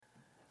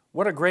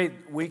What a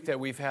great week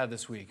that we've had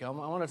this week. I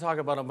want to talk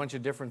about a bunch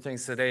of different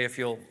things today, if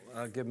you'll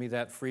give me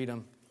that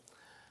freedom.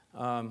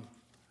 And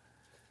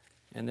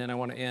then I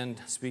want to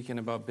end speaking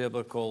about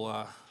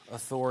biblical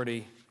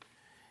authority.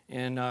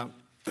 And,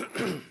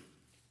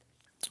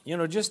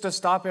 just to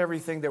stop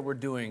everything that we're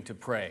doing to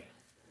pray.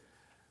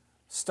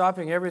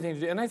 Stopping everything to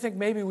do. And I think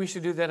maybe we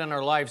should do that in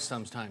our lives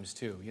sometimes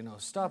too.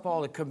 Stop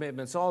all the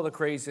commitments, all the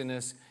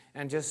craziness,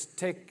 and just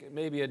take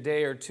maybe a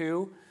day or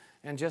two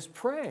and just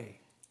pray.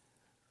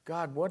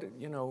 God, what,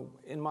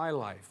 in my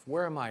life,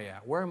 where am I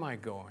at? Where am I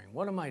going?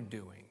 What am I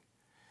doing?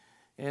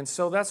 And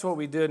so that's what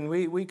we did. And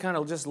we kind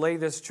of just lay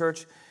this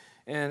church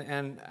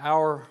and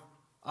our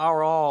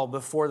all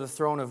before the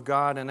throne of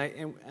God. And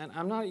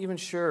I'm not even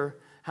sure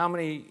how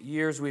many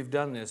years we've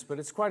done this, but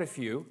it's quite a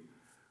few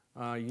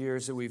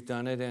years that we've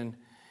done it.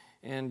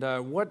 And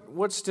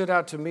what stood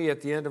out to me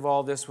at the end of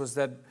all this was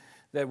that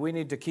we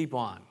need to keep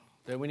on,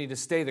 that we need to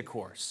stay the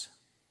course.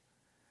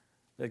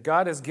 That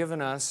God has given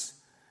us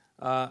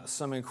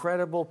some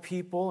incredible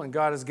people, and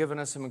God has given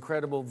us some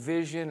incredible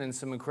vision and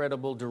some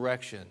incredible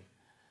direction.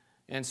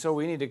 And so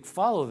we need to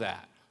follow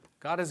that.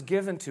 God has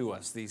given to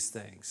us these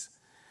things.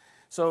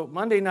 So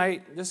Monday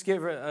night, just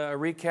give a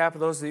recap of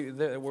those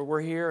that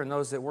were here and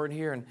those that weren't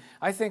here. And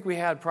I think we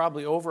had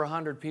probably over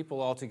 100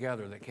 people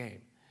altogether that came.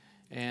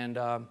 And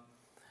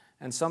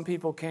some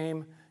people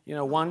came,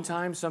 one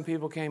time. Some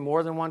people came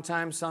more than one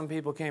time. Some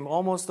people came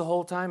almost the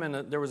whole time.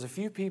 And there was a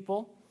few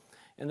people,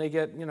 and they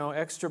get,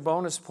 extra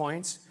bonus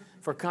points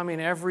for coming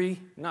every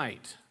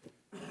night,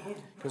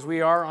 because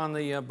we are on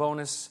the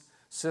bonus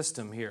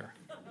system here.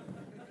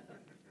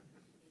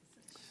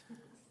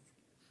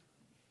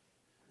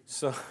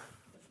 So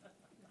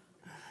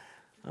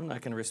I'm not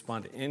going to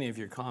respond to any of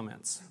your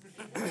comments.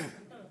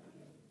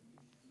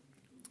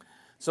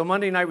 So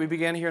Monday night we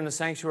began here in the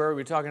sanctuary.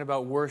 We were talking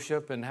about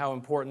worship and how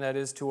important that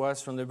is to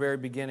us from the very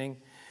beginning,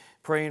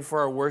 praying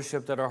for our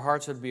worship, that our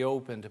hearts would be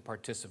open to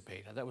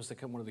participate. That was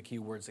one of the key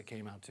words that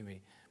came out to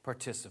me,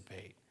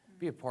 participate.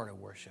 Be a part of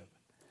worship.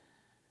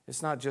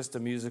 It's not just a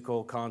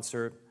musical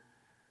concert.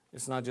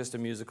 It's not just a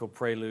musical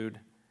prelude.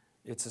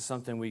 It's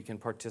something we can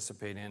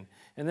participate in.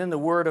 And then the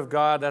Word of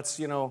God,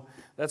 that's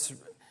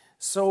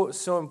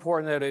so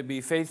important that it be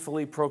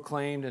faithfully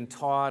proclaimed and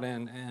taught.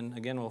 And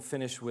again, we'll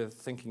finish with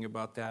thinking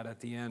about that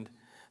at the end.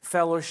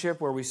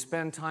 Fellowship, where we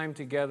spend time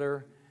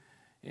together.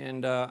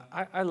 And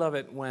I love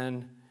it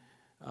when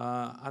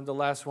I'm the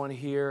last one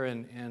here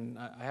and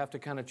I have to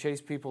kind of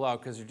chase people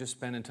out because they're just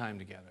spending time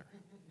together.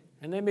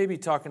 And they may be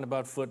talking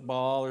about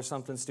football or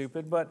something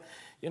stupid, but,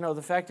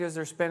 the fact is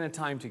they're spending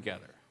time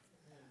together.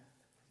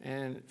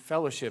 And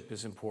fellowship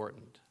is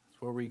important.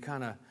 It's where we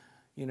kind of,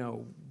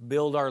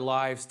 build our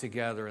lives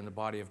together in the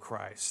body of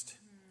Christ.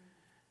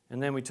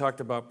 And then we talked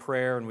about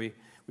prayer, and we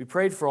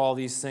prayed for all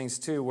these things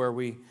too, where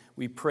we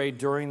prayed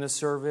during the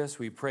service,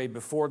 we prayed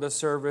before the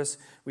service,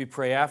 we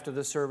pray after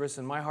the service.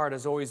 And my heart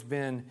has always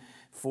been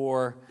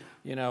for,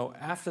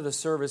 after the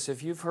service,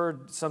 if you've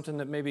heard something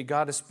that maybe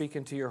God is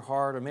speaking to your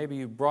heart, or maybe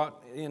you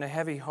brought in a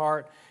heavy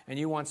heart and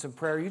you want some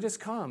prayer, you just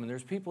come, and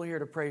there's people here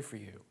to pray for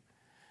you.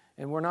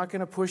 And we're not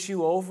going to push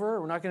you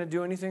over. We're not going to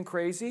do anything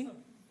crazy.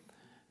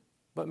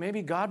 But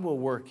maybe God will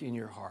work in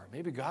your heart.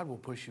 Maybe God will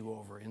push you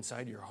over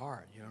inside your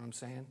heart. You know what I'm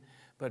saying?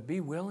 But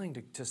be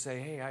willing to say,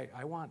 hey,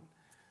 I want,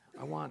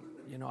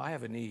 I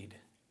have a need.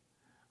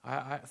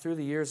 Through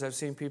the years, I've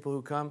seen people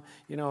who come,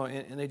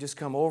 and they just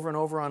come over and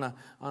over on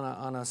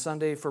a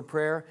Sunday for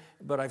prayer.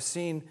 But I've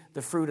seen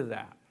the fruit of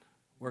that,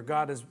 where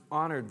God has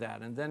honored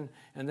that, and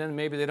then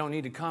maybe they don't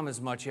need to come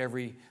as much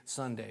every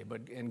Sunday.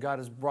 And God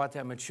has brought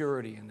that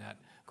maturity and that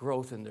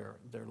growth in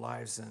their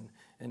lives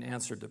and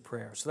answered the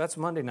prayer. So that's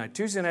Monday night.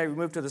 Tuesday night, we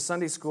moved to the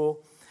Sunday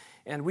school,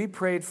 and we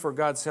prayed for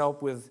God's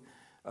help with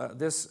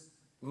this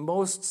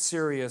most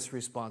serious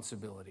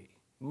responsibility.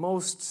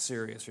 Most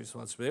serious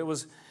responsibility. It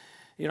was,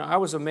 I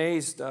was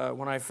amazed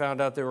when I found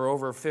out there were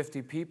over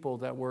 50 people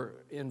that were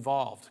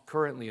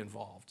currently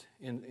involved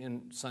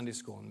in Sunday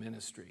school and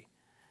ministry.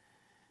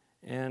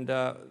 And,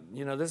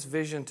 this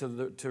vision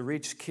to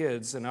reach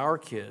kids, and our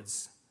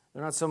kids,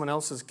 they're not someone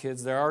else's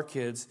kids, they're our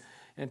kids,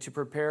 and to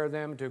prepare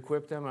them, to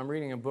equip them. I'm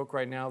reading a book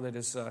right now that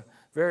is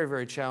very,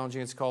 very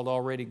challenging. It's called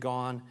Already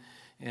Gone.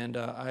 And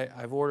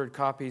I've ordered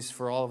copies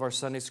for all of our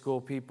Sunday school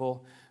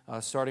people,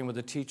 starting with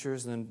the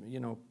teachers and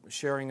then,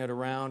 sharing it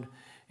around.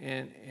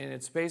 And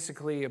it's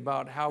basically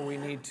about how we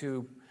need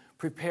to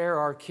prepare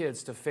our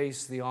kids to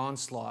face the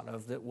onslaught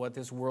of what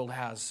this world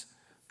has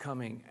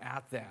coming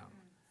at them.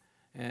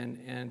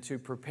 And to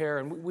prepare,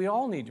 and we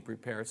all need to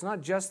prepare. It's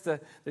not just the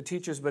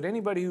teachers, but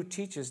anybody who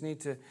teaches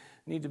need to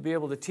be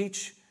able to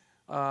teach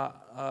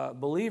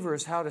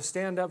believers how to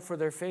stand up for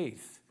their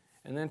faith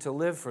and then to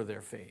live for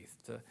their faith.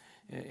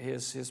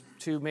 His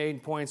two main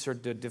points are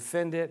to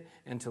defend it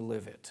and to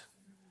live it.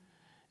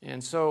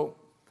 And so,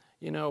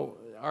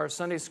 our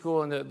Sunday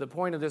school, and the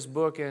point of this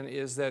book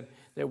is that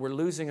we're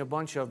losing a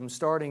bunch of them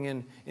starting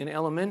in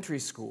elementary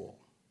school.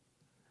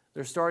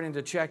 They're starting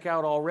to check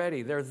out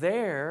already. They're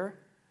there,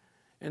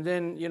 And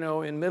then,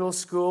 in middle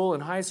school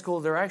and high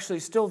school, they're actually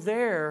still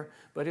there,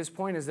 but his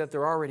point is that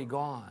they're already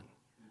gone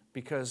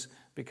because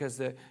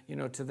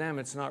to them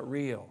it's not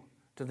real.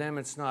 To them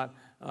it's not,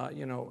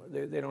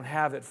 they don't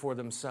have it for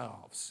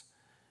themselves.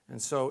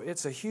 And so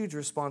it's a huge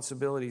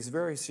responsibility. It's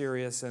very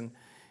serious, and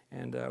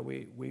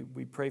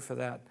we pray for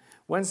that.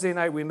 Wednesday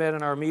night we met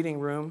in our meeting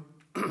room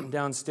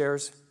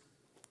downstairs.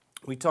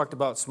 We talked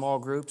about small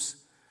groups.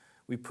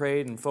 We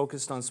prayed and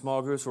focused on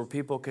small groups where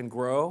people can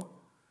grow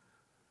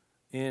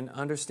in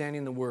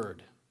understanding the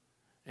Word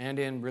and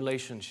in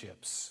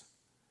relationships.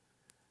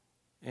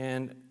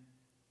 And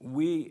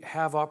we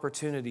have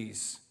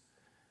opportunities.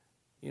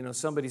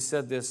 Somebody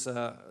said this,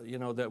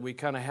 that we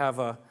kind of have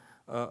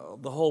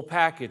the whole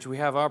package. We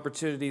have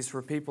opportunities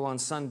for people on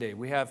Sunday.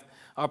 We have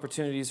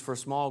opportunities for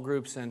small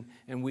groups, and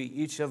we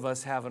each of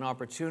us have an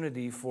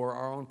opportunity for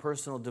our own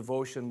personal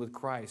devotion with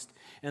Christ.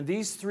 And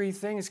these three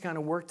things kind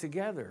of work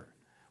together.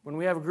 When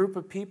we have a group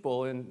of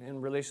people in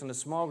relation to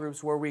small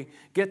groups where we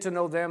get to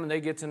know them and they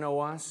get to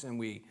know us, and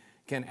we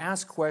can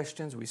ask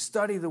questions, we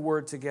study the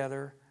Word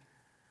together.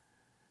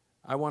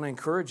 I want to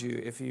encourage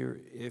you, if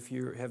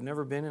you have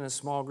never been in a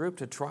small group,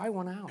 to try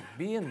one out.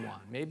 Be in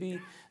one.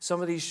 Maybe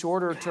some of these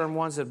shorter term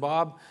ones that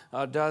Bob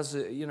does,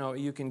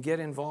 you can get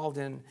involved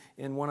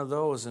in one of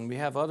those, and we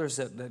have others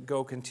that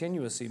go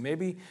continuously.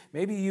 Maybe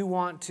you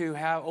want to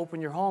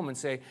open your home and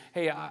say,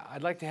 hey,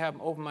 I'd like to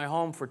open my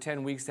home for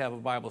 10 weeks to have a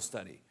Bible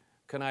study.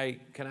 Can I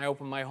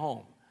open my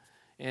home?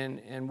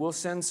 And we'll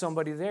send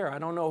somebody there. I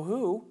don't know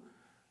who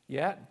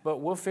yet,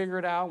 but we'll figure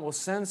it out. We'll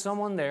send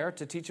someone there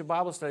to teach a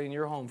Bible study in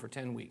your home for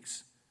 10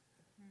 weeks.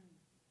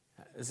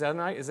 Is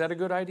that a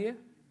good idea?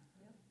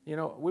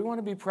 We want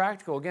to be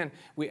practical. Again,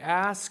 we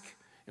ask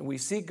and we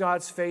seek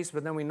God's face,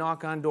 but then we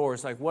knock on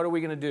doors. Like, what are we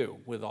going to do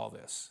with all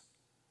this?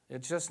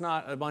 It's just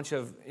not a bunch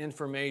of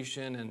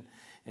information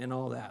and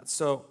all that.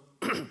 So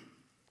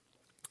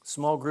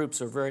small groups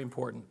are very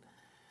important.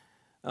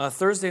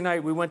 Thursday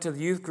night, we went to the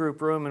youth group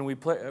room and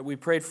we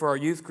prayed for our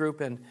youth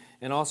group and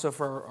also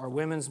for our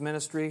women's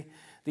ministry.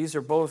 These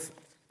are both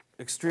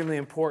extremely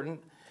important,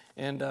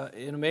 and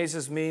it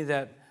amazes me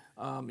that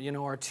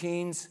our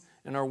teens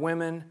and our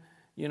women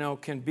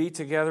can be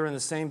together in the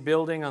same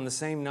building on the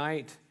same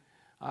night.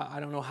 I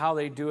don't know how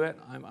they do it.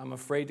 I'm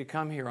afraid to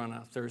come here on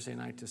a Thursday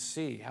night to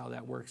see how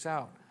that works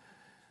out.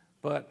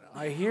 But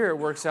I hear it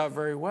works out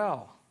very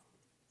well.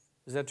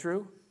 Is that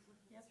true?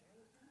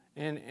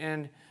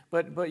 Yes.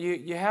 But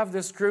you have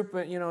this group,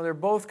 they're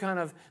both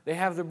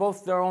they're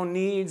both their own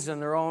needs and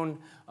their own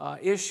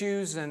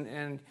issues,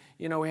 and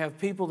we have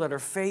people that are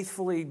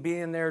faithfully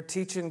being there,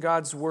 teaching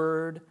God's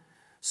Word,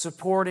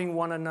 supporting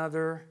one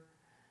another.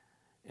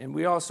 And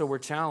we also were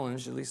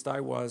challenged, at least I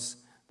was,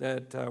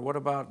 that what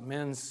about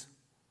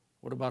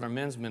our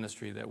men's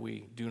ministry that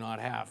we do not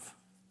have?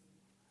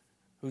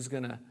 Who's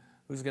gonna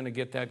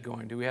get that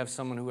going? Do we have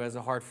someone who has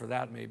a heart for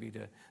that, maybe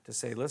to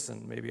say,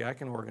 listen, maybe I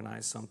can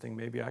organize something,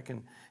 maybe I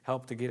can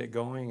help to get it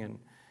going,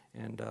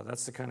 and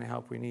that's the kind of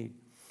help we need.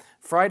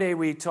 Friday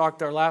we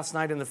talked our last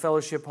night in the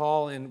fellowship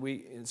hall,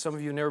 and some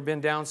of you have never been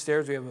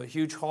downstairs. We have a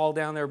huge hall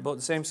down there, about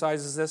the same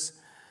size as this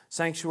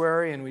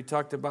sanctuary, and we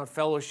talked about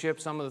fellowship,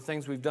 some of the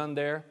things we've done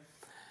there,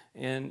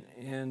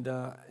 and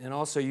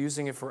also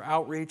using it for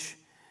outreach,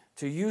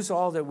 to use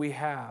all that we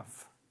have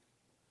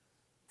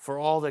for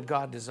all that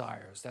God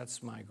desires.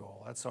 That's my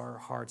goal. That's our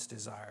heart's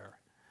desire.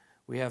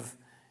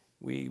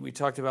 We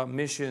talked about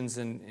missions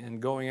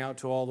and going out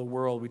to all the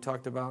world. We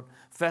talked about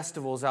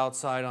festivals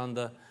outside on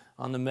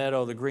the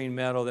meadow, the green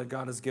meadow that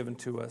God has given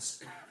to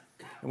us.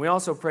 And we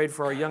also prayed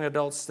for our young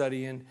adult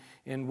study,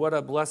 and what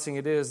a blessing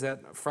it is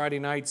that Friday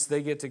nights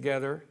they get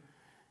together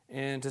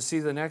and to see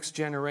the next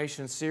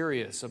generation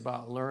serious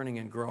about learning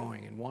and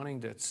growing and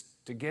wanting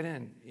to get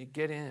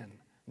in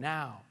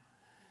now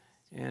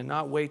and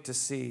not wait to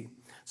see.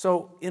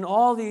 So in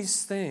all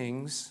these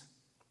things,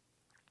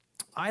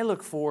 I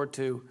look forward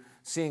to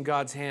seeing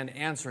God's hand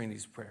answering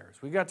these prayers.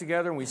 We got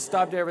together and we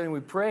stopped everything,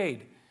 we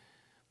prayed.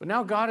 But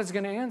now God is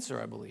going to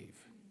answer, I believe.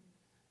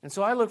 And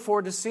so I look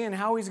forward to seeing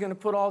how He's going to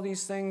put all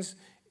these things,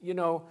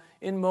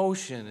 in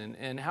motion,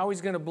 and how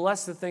He's going to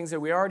bless the things that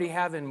we already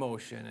have in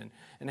motion,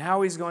 and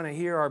how He's going to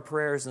hear our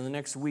prayers in the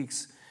next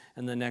weeks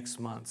and the next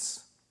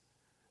months.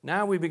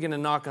 Now we begin to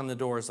knock on the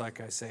doors,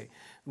 like I say.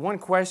 One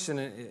question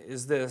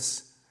is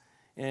this,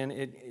 and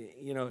it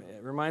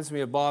reminds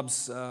me of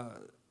Bob's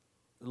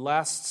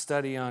last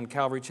study on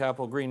Calvary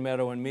Chapel, Green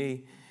Meadow, and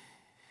me,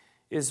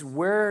 is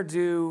where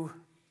do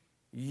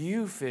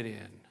you fit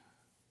in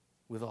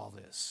with all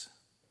this?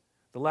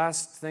 The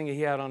last thing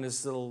he had on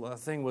his little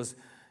thing was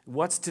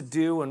what's to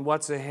do and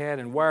what's ahead,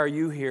 and why are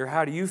you here?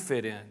 How do you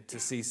fit in to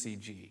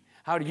CCG?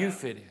 How do you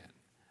fit in?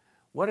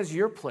 What is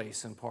your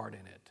place and part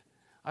in it?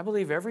 I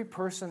believe every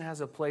person has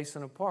a place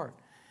and a part.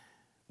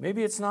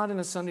 Maybe it's not in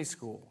a Sunday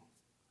school,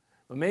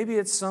 but maybe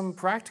it's some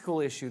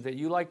practical issue that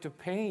you like to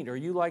paint or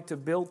you like to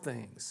build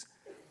things.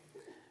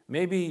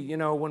 Maybe,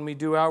 when we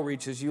do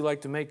outreaches, you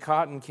like to make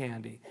cotton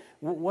candy.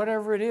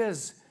 Whatever it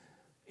is,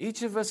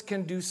 each of us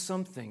can do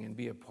something and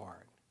be a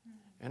part.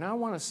 And I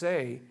want to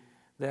say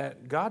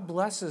that God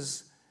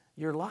blesses,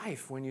 your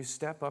life when you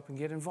step up and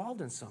get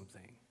involved in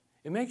something.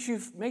 It makes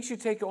you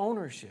take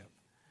ownership.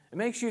 It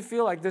makes you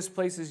feel like this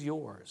place is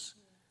yours.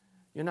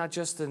 You're not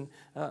just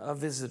a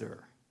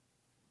visitor.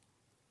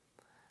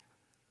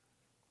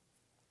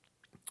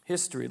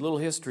 History, little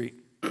history.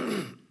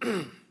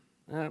 I'm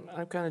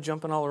kind of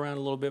jumping all around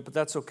a little bit, but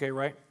that's okay,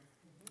 right?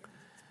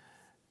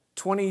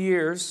 20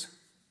 years,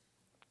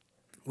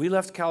 we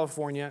left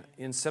California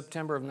in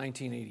September of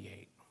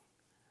 1988.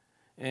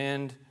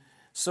 And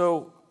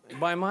so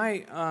by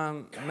my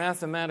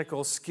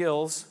mathematical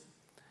skills,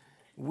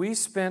 we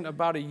spent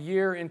about a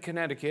year in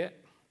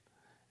Connecticut.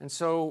 And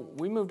so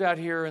we moved out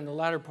here in the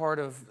latter part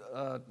of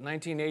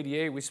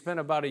 1988. We spent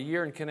about a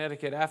year in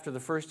Connecticut after the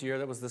first year.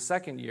 That was the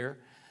second year.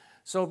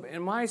 So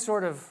in my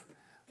sort of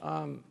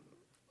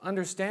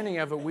understanding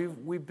of it,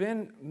 we've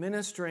been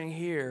ministering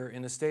here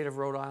in the state of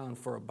Rhode Island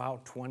for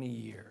about 20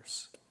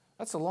 years.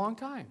 That's a long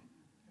time.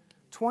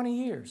 20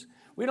 years.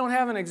 We don't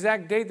have an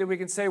exact date that we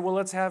can say, well,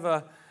 let's have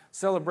a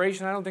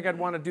celebration. I don't think I'd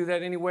want to do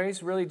that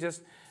anyways, really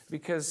just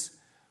because,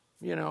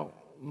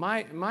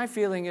 my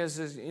feeling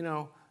is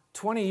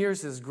 20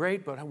 years is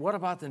great, but what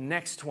about the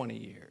next 20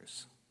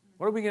 years?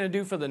 What are we going to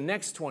do for the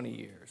next 20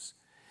 years?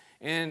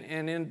 And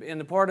in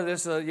the part of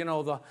this,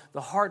 the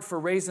heart for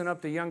raising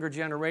up the younger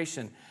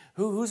generation.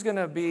 Who's going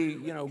to be,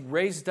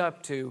 raised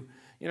up to,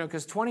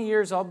 because 20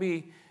 years I'll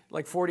be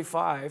like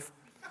 45.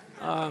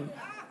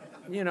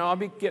 I'll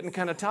be getting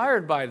kind of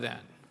tired by then.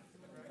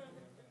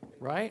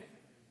 Right?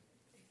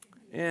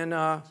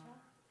 And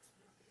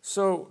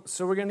so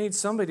we're going to need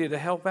somebody to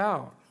help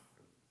out.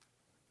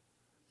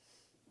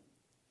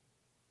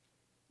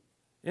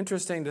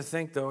 Interesting to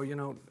think,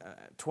 though,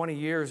 20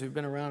 years we've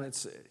been around,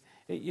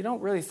 you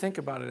don't really think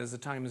about it as the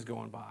time is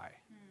going by.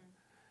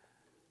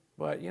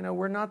 But,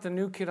 we're not the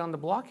new kid on the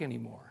block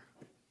anymore.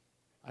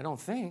 I don't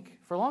think.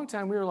 For a long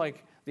time, we were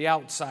like the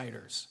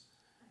outsiders.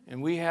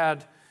 And we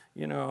had,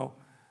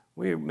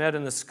 we met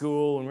in the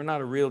school, and we're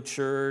not a real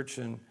church,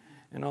 and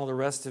all the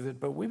rest of it.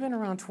 But we've been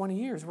around 20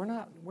 years.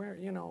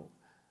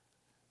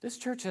 This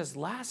church has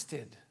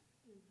lasted.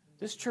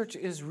 This church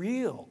is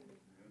real.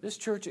 This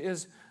church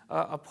is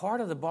a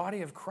part of the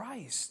body of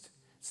Christ.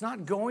 It's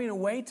not going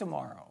away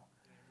tomorrow.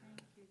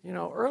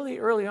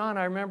 Early on,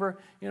 I remember,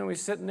 we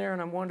sitting there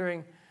and I'm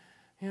wondering,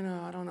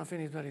 I don't know if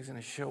anybody's going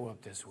to show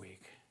up this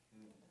week.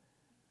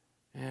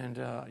 And,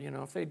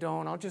 if they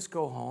don't, I'll just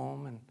go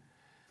home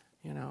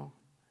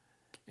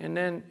and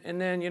then,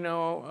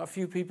 a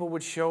few people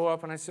would show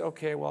up and I said,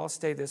 okay, well, I'll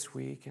stay this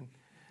week and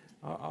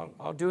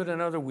I'll do it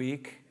another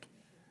week,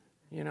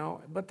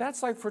 But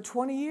that's like for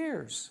 20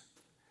 years,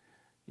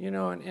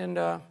 and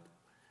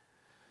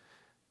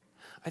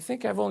I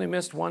think I've only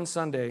missed one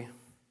Sunday,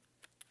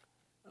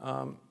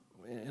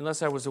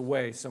 unless I was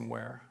away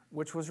somewhere,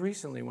 which was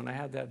recently when I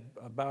had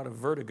that bout of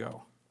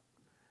vertigo.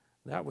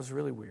 That was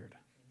really weird.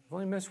 I've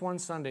only missed one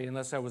Sunday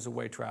unless I was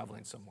away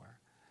traveling somewhere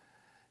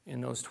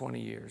in those 20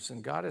 years.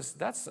 And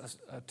that's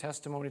a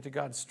testimony to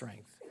God's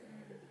strength.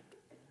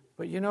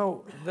 But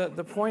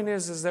the point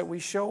is that we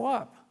show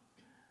up.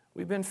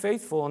 We've been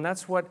faithful, and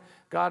that's what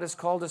God has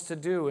called us to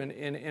do. And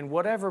in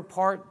whatever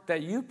part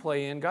that you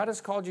play in, God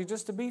has called you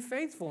just to be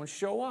faithful and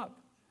show up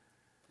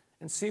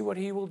and see what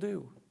He will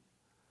do.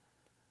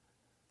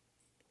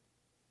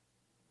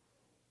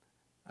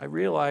 I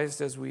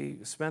realized as we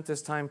spent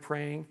this time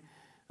praying,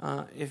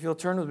 if you'll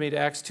turn with me to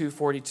Acts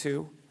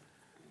 2:42.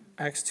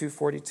 Acts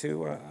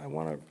 2:42. I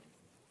want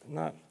to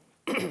not.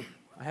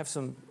 I have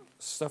some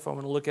stuff I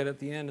want to look at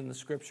the end in the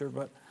Scripture,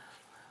 but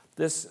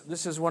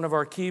this is one of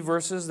our key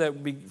verses that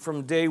would be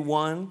from day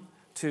one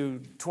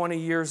to 20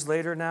 years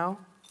later now.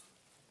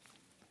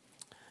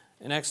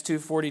 In Acts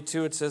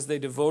 2:42, it says, they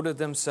devoted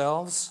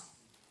themselves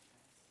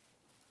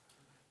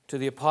to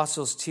the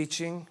apostles'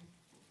 teaching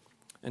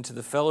and to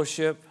the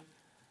fellowship,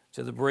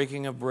 to the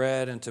breaking of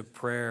bread and to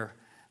prayer.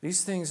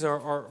 These things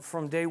are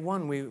from day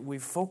one,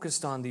 we've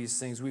focused on these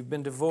things. We've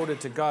been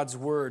devoted to God's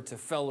word, to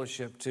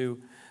fellowship, to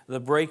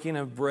the breaking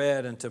of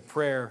bread and to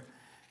prayer.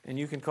 And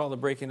you can call the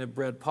breaking of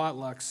bread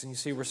potlucks, and you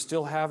see we're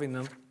still having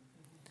them.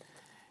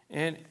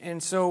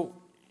 And so,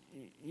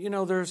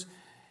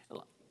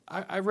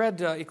 I read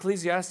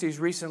Ecclesiastes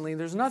recently.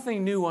 There's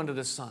nothing new under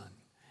the sun.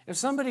 If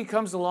somebody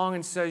comes along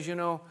and says,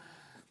 and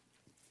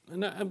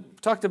I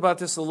talked about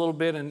this a little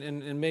bit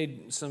and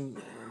made some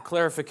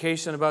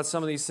clarification about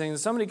some of these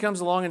things. Somebody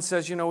comes along and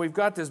says, we've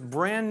got this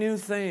brand new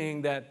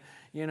thing that,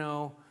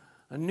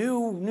 a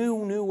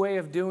new way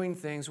of doing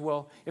things.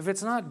 Well, if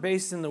it's not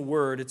based in the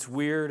Word, it's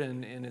weird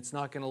and it's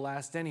not going to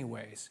last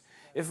anyways.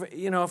 If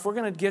we're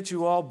going to get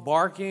you all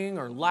barking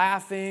or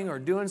laughing or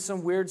doing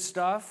some weird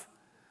stuff,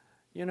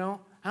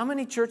 how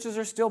many churches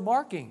are still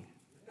barking?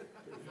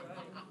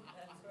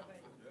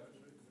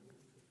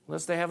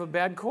 Unless they have a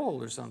bad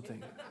cold or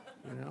something,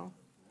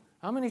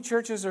 How many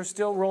churches are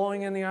still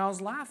rolling in the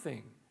aisles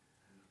laughing?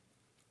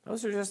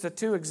 Those are just the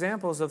two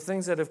examples of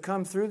things that have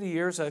come through the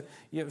years.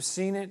 You've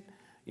seen it,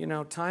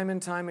 time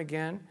and time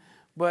again.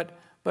 But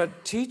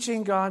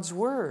teaching God's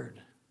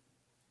Word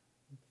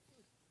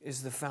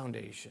is the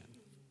foundation.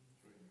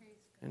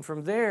 And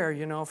from there,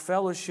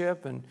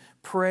 fellowship and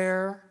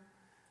prayer,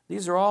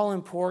 these are all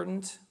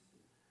important.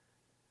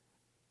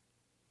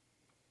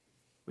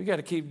 We got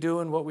to keep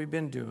doing what we've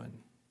been doing.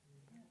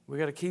 We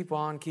got to keep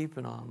on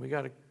keeping on. We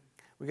got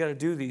to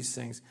do these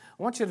things.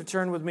 I want you to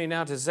turn with me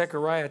now to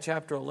Zechariah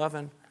chapter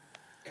 11.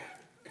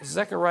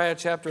 Zechariah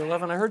chapter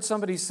 11. I heard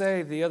somebody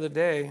say the other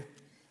day, a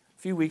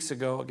few weeks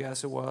ago, I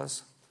guess it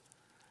was,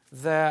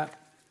 that,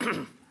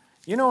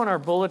 in our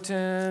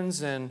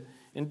bulletins and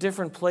in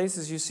different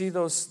places, you see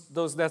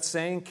that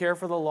saying, care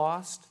for the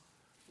lost,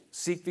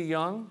 seek the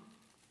young.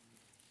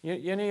 Have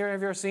you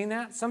ever seen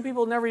that? Some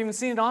people have never even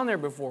seen it on there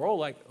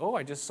before.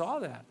 I just saw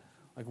that.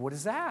 Like, what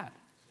is that?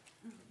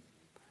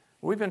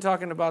 We've been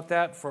talking about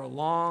that for a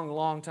long,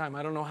 long time.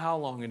 I don't know how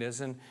long it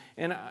is. And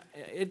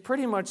it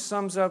pretty much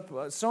sums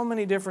up so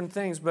many different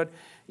things. But,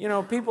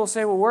 people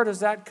say, well, where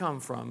does that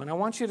come from? And I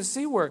want you to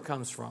see where it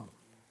comes from.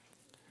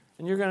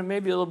 And you're going to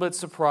maybe a little bit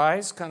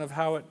surprised kind of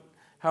how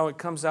it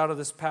comes out of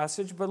this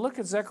passage. But look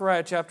at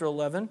Zechariah chapter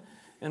 11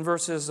 and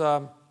verses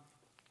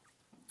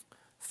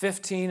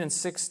 15 and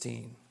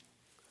 16. It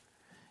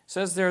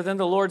says there, then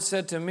the Lord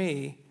said to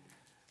me,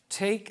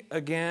 take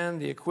again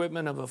the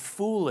equipment of a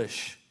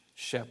foolish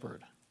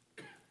shepherd.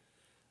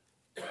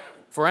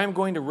 For I am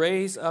going to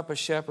raise up a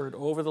shepherd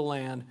over the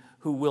land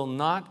who will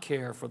not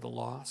care for the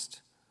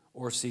lost,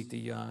 or seek the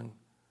young,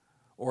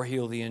 or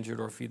heal the injured,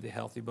 or feed the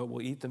healthy, but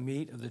will eat the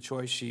meat of the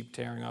choice sheep,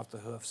 tearing off the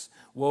hoofs.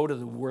 Woe to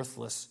the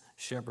worthless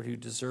shepherd who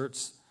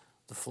deserts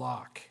the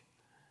flock.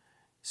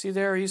 See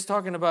there, he's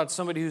talking about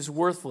somebody who's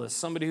worthless,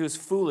 somebody who's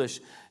foolish,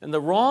 and the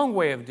wrong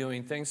way of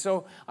doing things.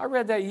 So I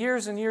read that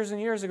years and years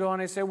and years ago,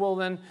 and I say, well,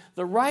 then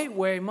the right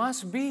way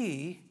must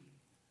be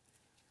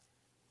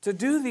to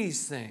do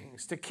these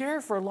things, to care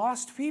for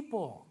lost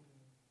people,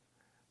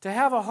 to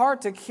have a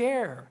heart to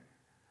care.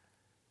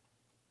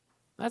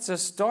 That's a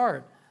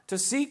start. To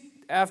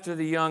seek after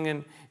the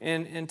young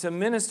and to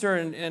minister,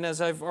 and as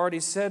I've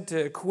already said, to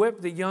equip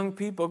the young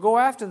people. Go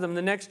after them,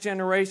 the next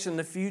generation,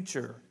 the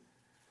future.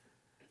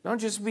 Don't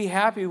just be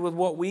happy with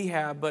what we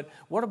have, but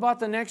what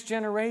about the next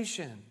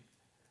generation?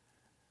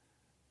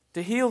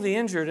 To heal the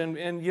injured,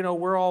 and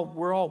we're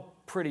all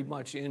pretty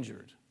much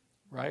injured,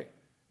 right?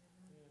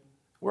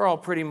 We're all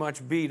pretty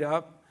much beat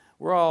up.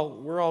 We're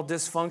all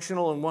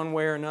dysfunctional in one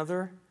way or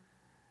another.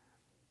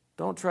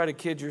 Don't try to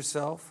kid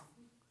yourself.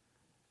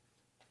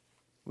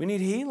 We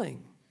need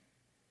healing.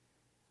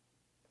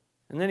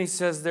 And then he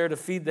says there to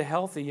feed the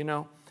healthy.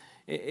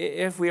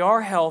 If we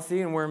are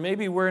healthy and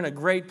maybe we're in a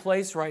great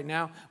place right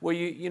now, well,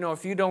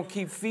 if you don't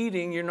keep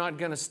feeding, you're not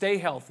going to stay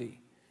healthy.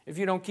 If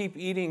you don't keep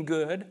eating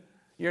good,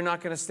 you're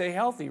not going to stay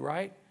healthy,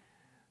 right?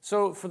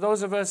 So for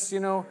those of us,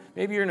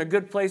 maybe you're in a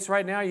good place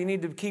right now, you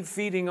need to keep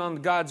feeding on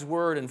God's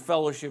word and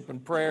fellowship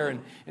and prayer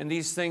and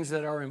these things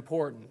that are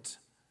important.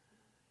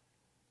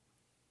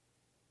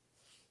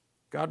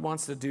 God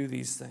wants to do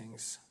these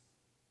things.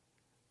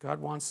 God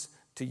wants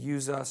to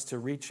use us to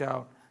reach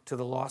out to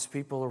the lost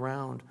people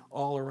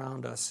all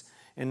around us.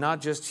 And not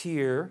just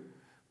here,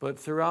 but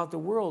throughout the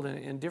world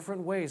in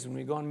different ways when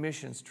we go on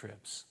missions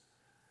trips,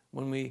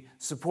 when we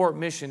support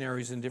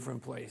missionaries in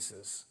different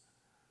places.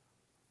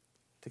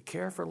 To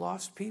care for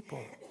lost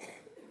people.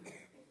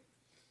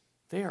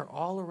 They are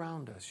all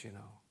around us,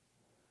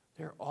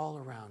 They're all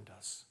around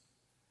us.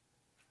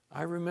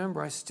 I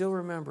still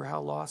remember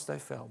how lost I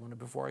felt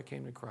before I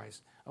came to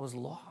Christ. I was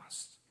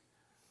lost.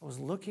 I was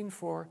looking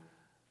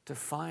to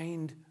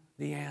find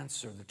the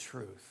answer, the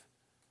truth.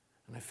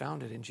 And I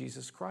found it in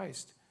Jesus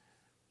Christ.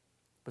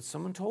 But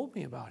someone told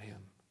me about him.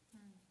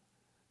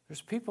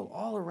 There's people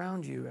all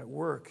around you at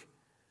work,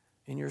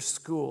 in your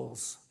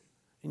schools,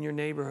 in your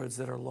neighborhoods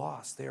that are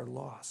lost. They are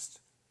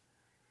lost.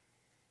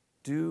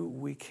 Do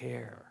we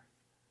care?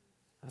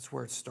 That's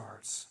where it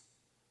starts.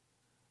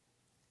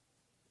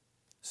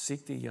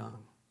 Seek the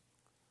young.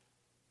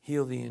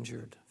 Heal the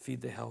injured.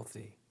 Feed the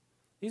healthy.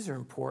 These are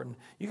important.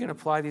 You can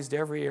apply these to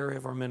every area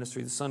of our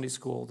ministry, the Sunday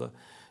school, the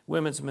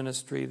women's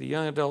ministry, the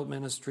young adult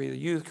ministry, the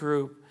youth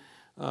group,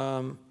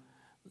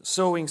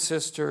 sewing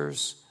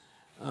sisters,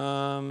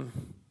 drug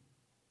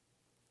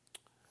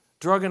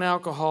and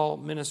alcohol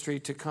ministry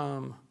to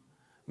come,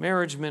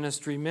 marriage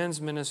ministry, men's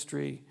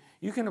ministry.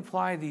 You can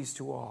apply these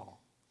to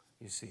all,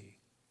 you see.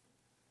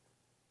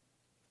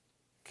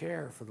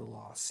 Care for the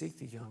lost, seek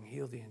the young,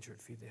 heal the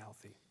injured, feed the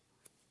healthy.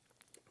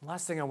 The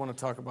last thing I want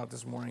to talk about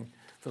this morning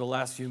for the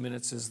last few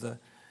minutes is the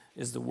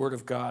Word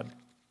of God.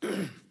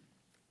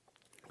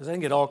 Because I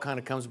think it all kind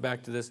of comes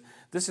back to this.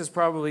 This is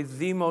probably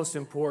the most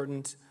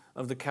important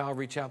of the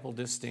Calvary Chapel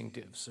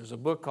distinctives. There's a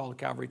book called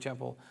Calvary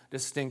Chapel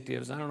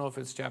Distinctives. I don't know if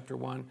it's chapter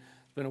 1.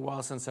 It's been a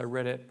while since I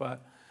read it,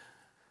 but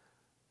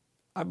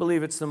I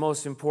believe it's the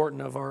most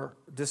important of our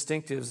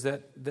distinctives,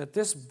 that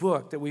this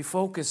book, that we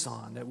focus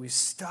on, that we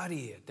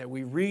study it, that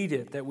we read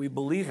it, that we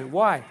believe it.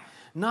 Why?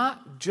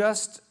 Not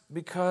just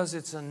because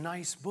it's a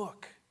nice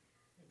book.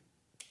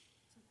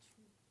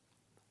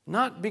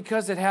 Not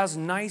because it has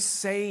nice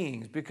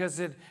sayings, because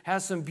it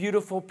has some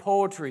beautiful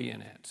poetry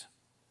in it.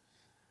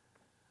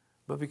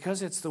 but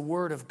because it's the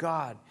Word of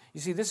God.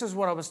 You see, this is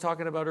what I was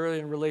talking about earlier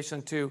in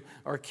relation to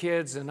our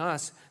kids and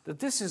us, that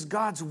this is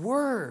God's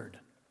Word.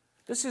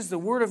 This is the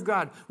Word of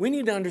God. We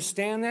need to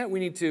understand that. We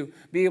need to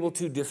be able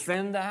to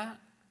defend that.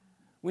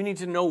 We need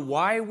to know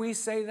why we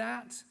say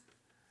that.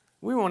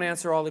 We won't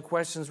answer all the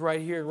questions right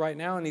here, right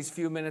now, in these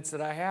few minutes that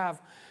I have,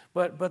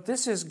 but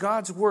this is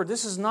God's Word.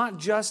 This is not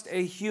just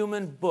a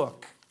human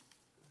book,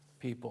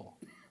 people.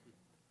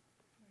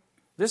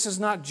 This is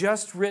not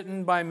just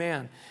written by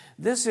man.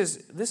 This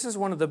is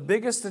one of the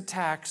biggest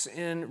attacks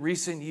in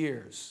recent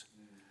years.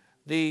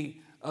 The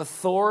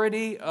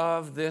authority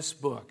of this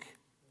book.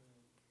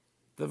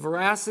 The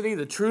veracity,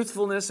 the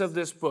truthfulness of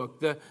this book.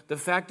 The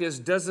fact is,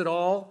 does it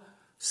all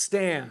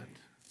stand?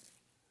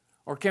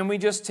 Or can we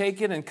just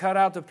take it and cut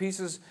out the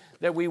pieces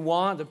that we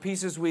want, the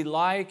pieces we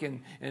like,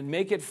 and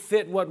make it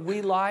fit what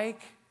we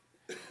like?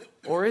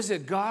 Or is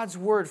it God's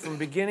Word from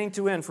beginning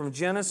to end, from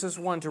Genesis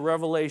 1 to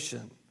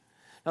Revelation?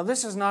 Now,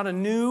 this is not a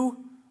new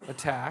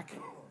attack,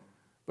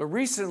 but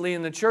recently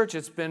in the church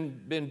it's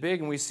been big,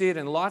 and we see it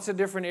in lots of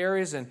different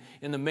areas, and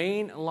in the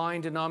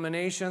mainline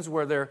denominations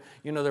where they're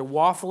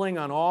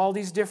waffling on all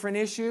these different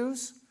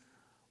issues.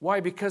 Why?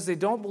 Because they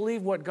don't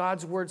believe what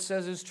God's Word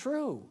says is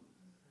true.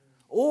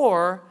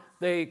 Or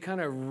they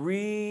kind of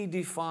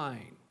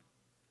redefine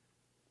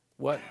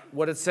what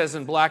it says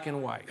in black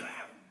and white.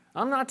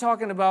 I'm not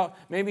talking about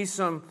maybe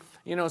some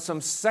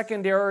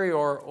secondary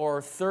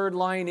or third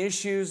line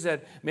issues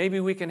that maybe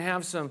we can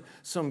have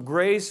some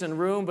grace and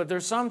room, but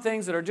there's some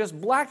things that are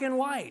just black and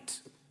white.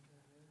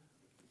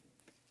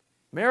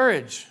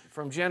 Marriage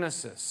from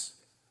Genesis.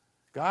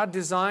 God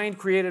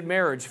created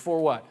marriage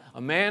for what?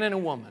 A man and a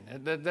woman.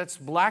 That's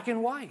black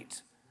and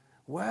white.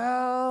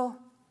 Well,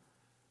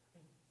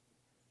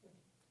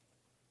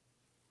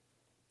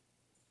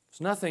 it's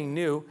nothing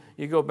new.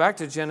 You go back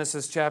to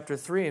Genesis chapter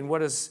 3, and what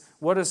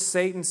does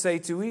Satan say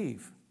to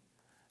Eve?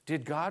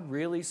 Did God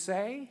really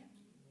say?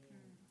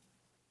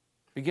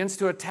 Begins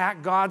to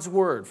attack God's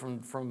Word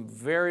from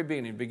very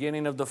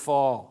beginning of the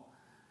fall.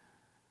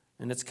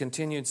 And it's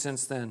continued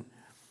since then.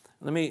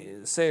 Let me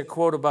say a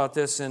quote about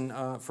this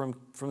from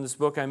this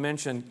book I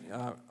mentioned,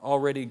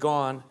 Already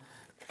Gone.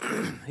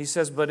 He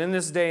says, but in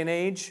this day and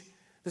age,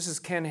 this is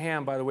Ken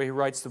Ham, by the way, who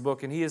writes the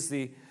book, and he is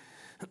the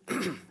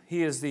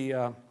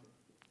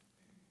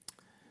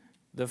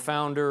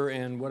founder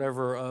and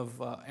whatever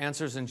of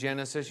Answers in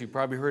Genesis. You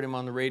probably heard him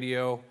on the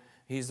radio.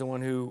 He's the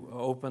one who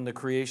opened the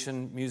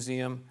Creation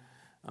Museum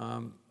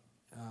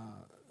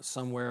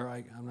somewhere.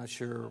 I'm not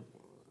sure.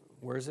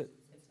 Where is it?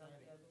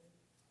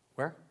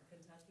 Where?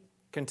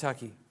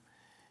 Kentucky.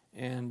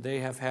 And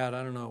they have had,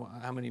 I don't know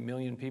how many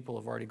million people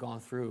have already gone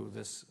through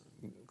this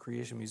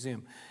Creation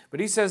Museum. But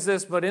he says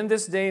this, but in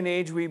this day and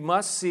age, we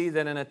must see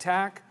that an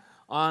attack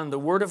on the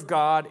Word of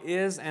God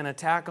is an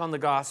attack on the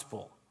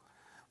gospel.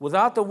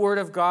 Without the Word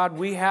of God,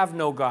 we have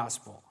no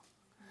gospel.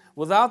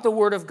 Without the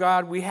Word of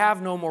God, we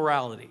have no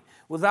morality.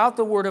 Without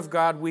the Word of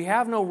God, we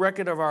have no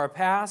record of our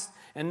past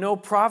and no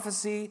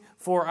prophecy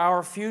for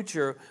our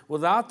future.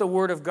 Without the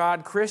Word of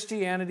God,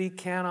 Christianity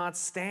cannot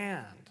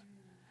stand.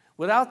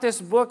 Without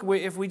this book,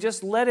 if we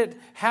just let it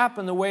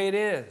happen the way it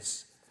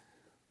is,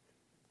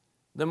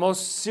 the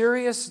most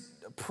serious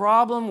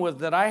problem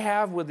that I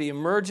have with the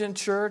emergent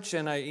church,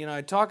 and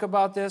I talk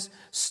about this,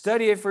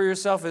 study it for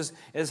yourself,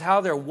 is how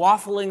they're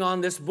waffling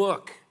on this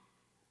book.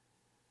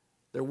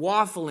 They're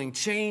waffling,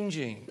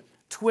 changing,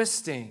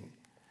 twisting.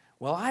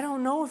 Well, I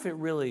don't know if it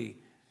really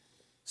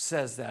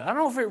says that. I don't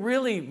know if it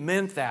really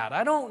meant that.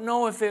 I don't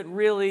know if it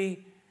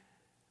really...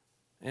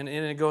 And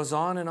it goes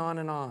on and on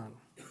and on.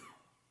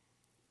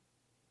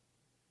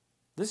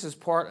 This is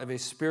part of a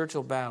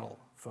spiritual battle,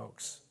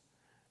 folks.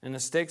 And the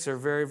stakes are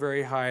very,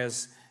 very high,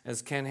 as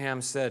Ken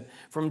Ham said.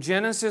 From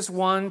Genesis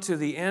 1 to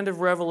the end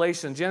of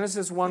Revelation,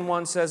 Genesis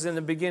 1:1 says, in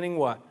the beginning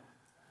what?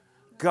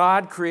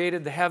 God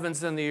created the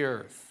heavens and the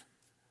earth.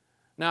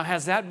 Now,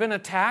 has that been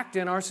attacked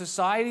in our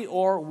society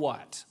or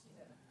what?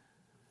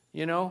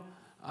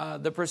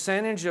 The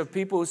percentage of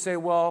people who say,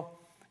 well,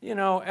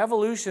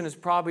 evolution is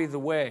probably the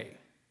way.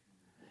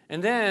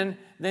 And then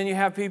you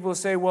have people who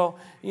say, well,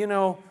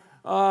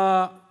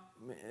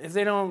 if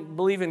they don't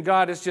believe in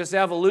God, it's just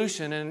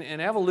evolution.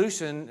 And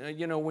evolution,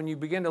 when you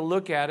begin to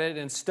look at it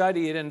and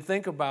study it and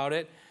think about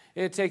it,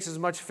 it takes as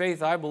much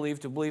faith, I believe,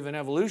 to believe in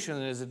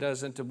evolution as it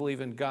does to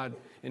believe in God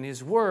and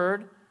His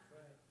Word.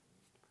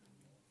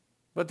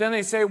 But then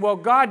they say, well,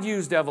 God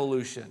used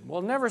evolution.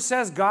 Well, it never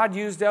says God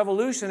used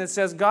evolution. It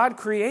says God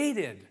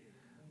created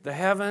the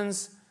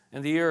heavens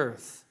and the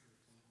earth.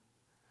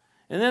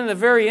 And then at the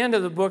very end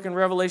of the book in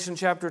Revelation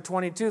chapter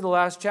 22, the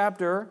last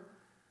chapter,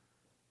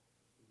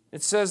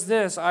 it says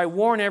this, I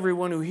warn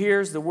everyone who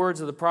hears the words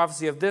of the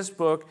prophecy of this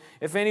book,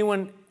 if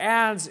anyone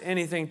adds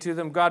anything to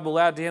them, God will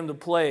add to him the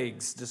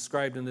plagues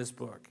described in this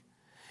book.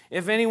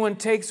 If anyone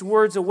takes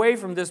words away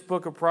from this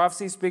book of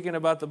prophecy, speaking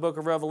about the book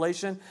of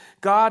Revelation,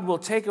 God will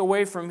take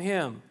away from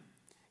him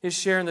his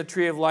share in the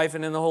tree of life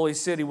and in the holy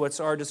city, which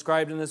are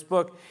described in this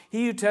book.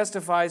 He who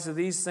testifies to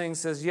these things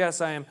says, yes,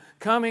 I am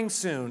coming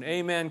soon.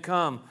 Amen.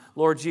 Come,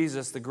 Lord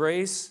Jesus. The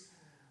grace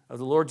of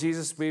the Lord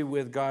Jesus be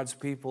with God's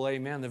people.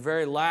 Amen. The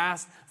very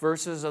last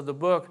verses of the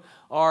book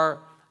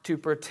are to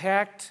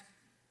protect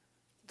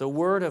the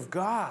Word of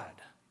God.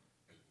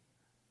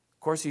 Of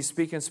course, he's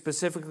speaking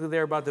specifically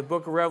there about the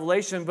book of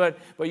Revelation, but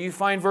you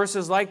find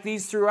verses like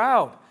these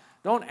throughout.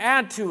 Don't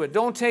add to it.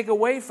 Don't take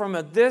away from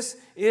it. This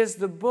is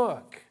the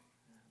book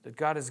that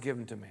God has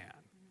given to man.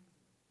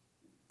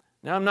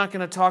 Now, I'm not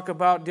going to talk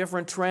about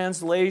different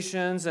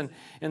translations, and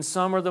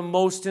some are the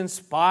most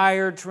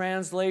inspired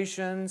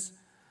translations.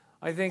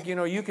 I think,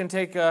 you can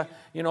take,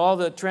 all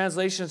the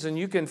translations and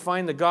you can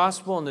find the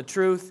gospel and the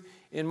truth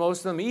in most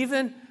of them.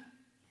 Even,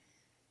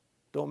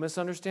 don't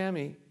misunderstand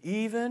me,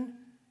 even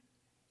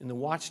in the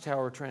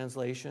Watchtower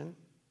translation,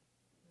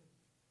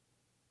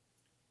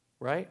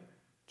 right?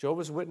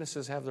 Jehovah's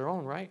Witnesses have their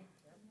own, right?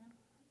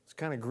 It's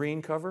kind of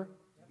green cover.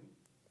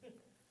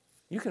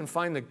 You can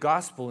find the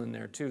gospel in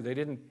there too. They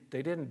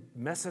didn't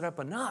mess it up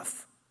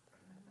enough.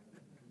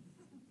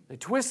 They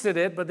twisted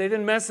it, but they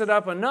didn't mess it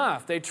up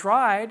enough. They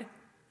tried.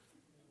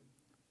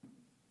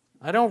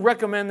 I don't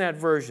recommend that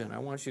version. I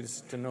want you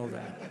to know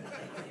that.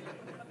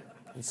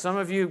 And some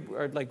of you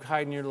are like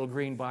hiding your little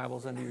green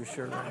Bibles under your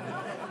shirt right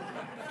now.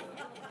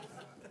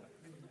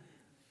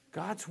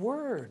 God's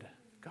Word.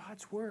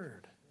 God's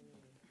Word.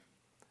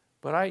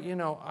 But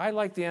I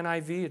like the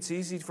NIV. It's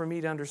easy for me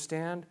to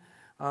understand.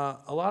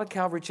 A lot of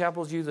Calvary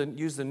chapels use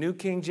the New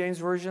King James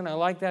Version. I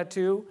like that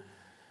too.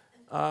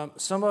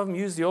 Some of them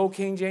use the Old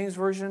King James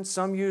Version.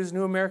 Some use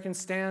New American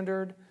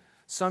Standard.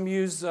 Some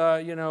use,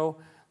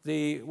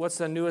 what's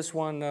the newest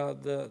one?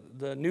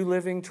 The New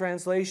Living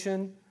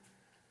Translation.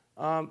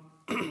 You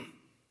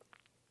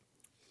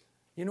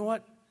know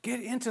what?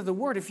 Get into the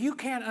Word. If you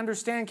can't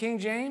understand King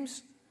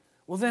James,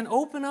 well then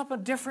open up a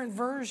different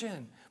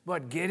version.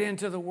 But get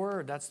into the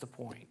Word. That's the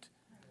point.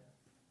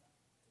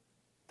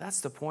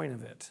 That's the point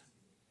of it.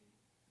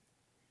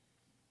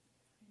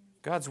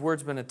 God's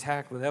Word's been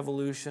attacked with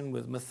evolution,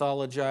 with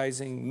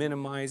mythologizing,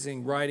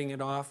 minimizing, writing it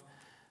off.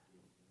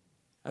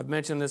 I've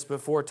mentioned this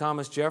before.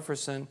 Thomas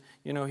Jefferson,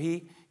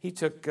 he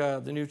took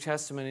the New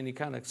Testament and he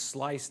kind of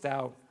sliced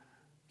out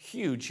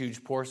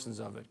huge portions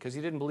of it because he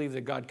didn't believe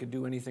that God could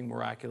do anything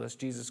miraculous.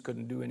 Jesus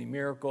couldn't do any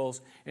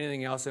miracles,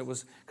 anything else. It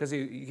was because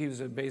he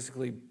was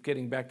basically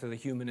getting back to the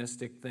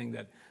humanistic thing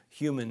that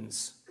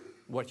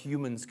what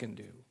humans can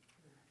do.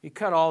 He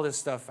cut all this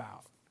stuff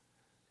out.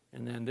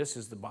 And then this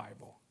is the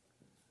Bible.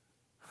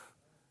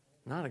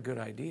 Not a good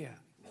idea.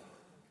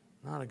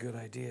 Not a good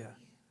idea.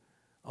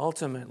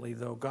 Ultimately,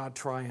 though, God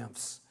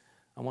triumphs.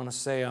 I'm going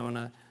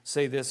to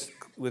say this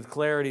with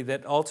clarity,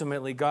 that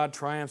ultimately God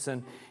triumphs.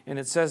 And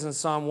it says in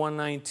Psalm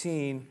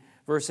 119,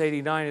 verse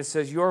 89, it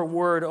says, "Your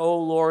word, O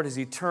Lord, is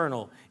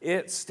eternal.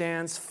 It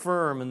stands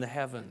firm in the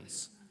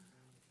heavens."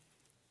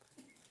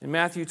 In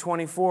Matthew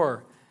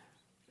 24,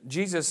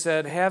 Jesus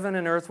said, "Heaven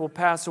and earth will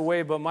pass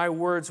away, but my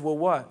words will"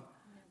 what?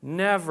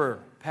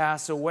 Never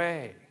pass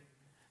away.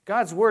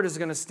 God's word is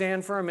going to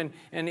stand firm,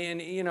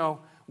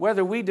 and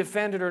whether we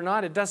defend it or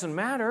not, it doesn't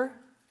matter.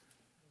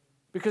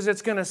 Because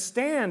it's going to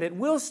stand. It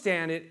will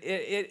stand.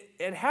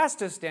 It has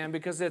to stand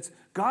because it's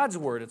God's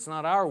word. It's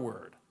not our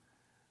word.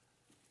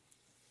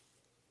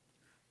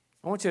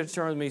 I want you to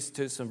turn with me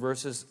to some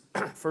verses.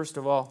 First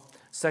of all,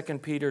 2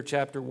 Peter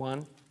chapter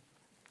 1.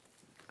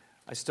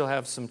 I still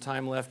have some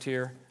time left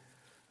here.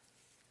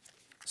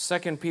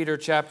 2 Peter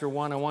chapter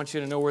 1, I want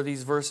you to know where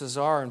these verses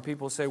are. And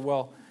people say,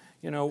 well,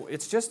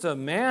 it's just a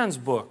man's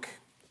book.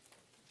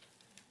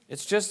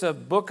 It's just a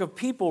book of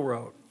people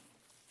wrote.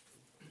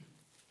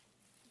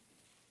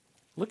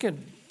 Look at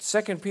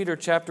 2 Peter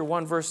chapter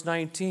 1, verse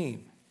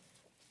 19.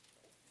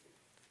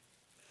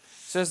 It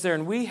says there,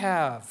 "And we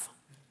have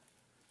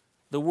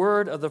the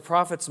word of the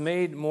prophets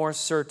made more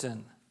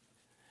certain,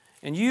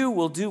 and you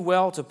will do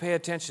well to pay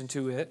attention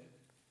to it,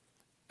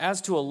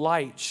 as to a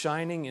light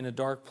shining in a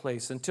dark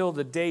place, until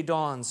the day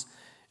dawns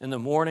and the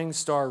morning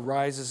star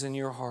rises in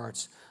your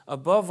hearts.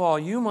 Above all,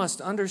 you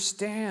must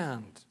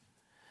understand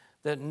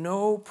that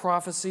no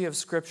prophecy of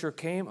Scripture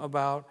came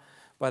about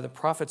by the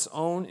prophet's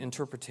own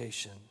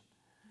interpretation.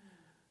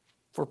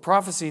 For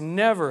prophecy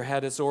never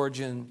had its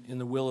origin in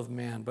the will of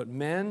man, but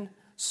men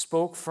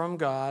spoke from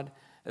God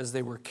as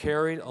they were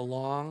carried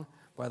along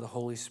by the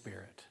Holy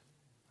Spirit."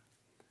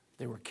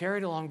 They were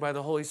carried along by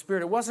the Holy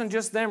Spirit. It wasn't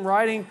just them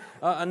writing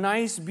a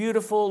nice,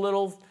 beautiful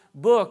little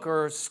book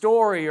or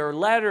story or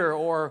letter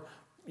or,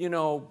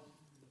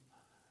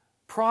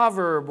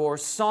 proverb or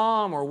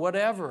psalm or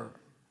whatever.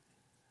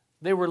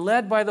 They were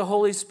led by the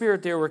Holy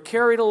Spirit. They were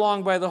carried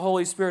along by the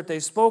Holy Spirit. They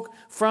spoke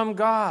from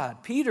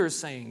God. Peter's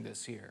saying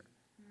this here.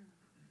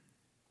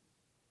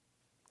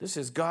 This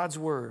is God's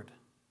Word.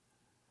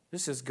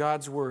 This is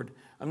God's Word.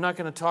 I'm not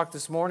going to talk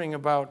this morning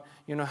about,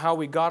 how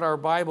we got our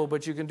Bible,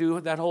 but you can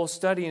do that whole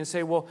study and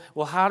say, well,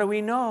 how do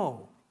we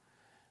know?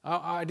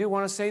 I do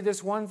want to say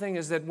this one thing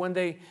is that when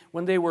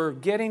they were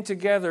getting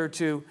together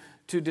to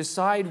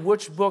decide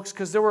which books,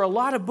 because there were a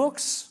lot of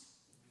books.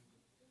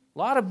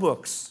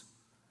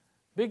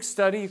 Big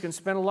study. You can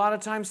spend a lot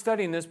of time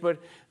studying this, but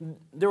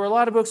there were a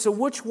lot of books. So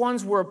which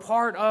ones were a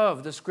part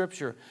of the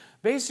Scripture?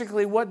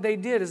 Basically, what they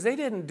did is they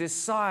didn't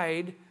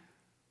decide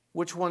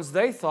which ones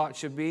they thought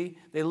should be.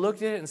 They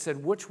looked at it and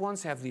said, which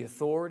ones have the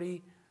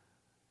authority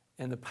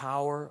and the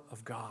power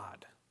of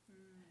God?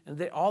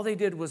 And all they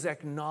did was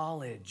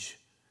acknowledge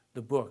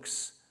the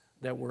books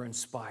that were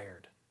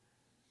inspired.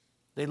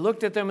 They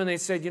looked at them and they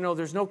said,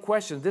 there's no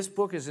question, this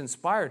book is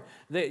inspired.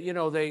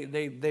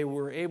 They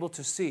were able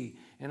to see.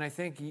 And I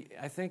think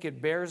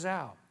it bears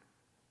out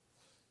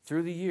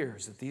through the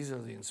years that these are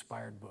the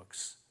inspired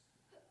books.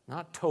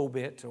 Not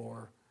Tobit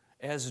or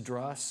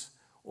Esdras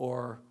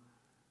or,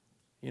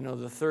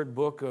 the third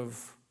book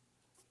of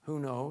who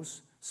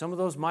knows. Some of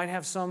those might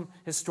have some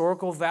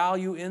historical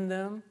value in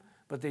them,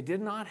 but they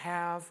did not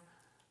have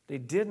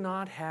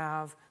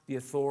the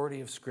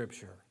authority of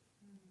Scripture.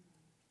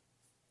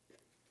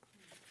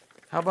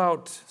 How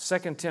about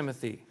 2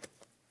 Timothy?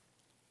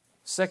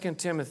 2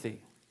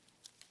 Timothy.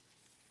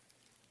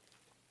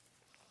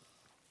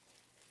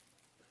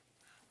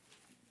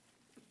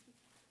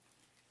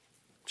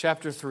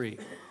 Chapter 3.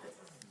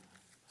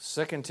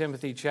 2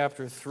 Timothy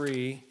chapter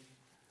 3.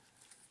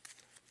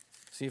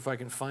 See if I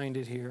can find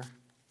it here.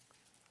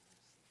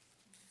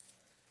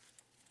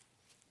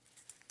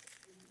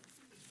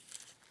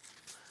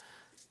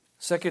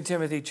 Second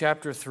Timothy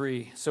chapter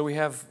 3. So we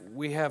have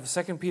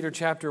 2 Peter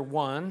chapter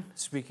 1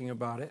 speaking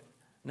about it.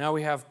 Now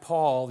we have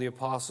Paul the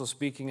apostle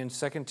speaking in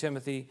 2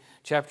 Timothy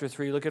chapter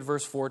 3. Look at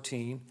verse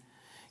 14.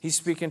 He's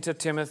speaking to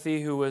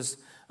Timothy, who was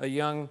a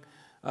young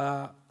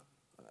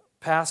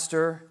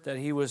pastor that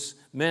he was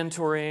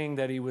mentoring,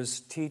 that he was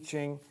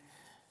teaching.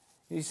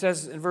 He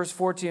says in verse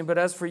 14, "But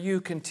as for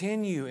you,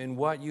 continue in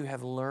what you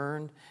have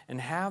learned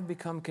and have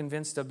become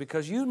convinced of,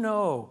 because you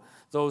know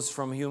those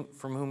from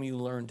whom you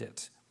learned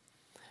it,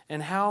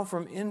 and how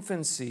from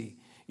infancy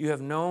you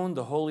have known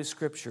the Holy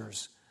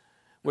Scriptures,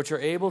 which are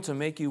able to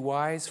make you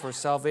wise for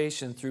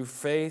salvation through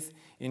faith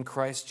in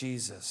Christ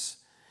Jesus."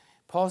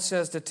 Paul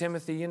says to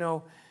Timothy,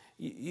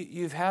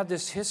 you've had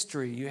this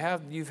history.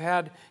 You've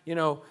had,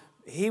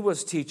 he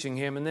was teaching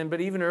him,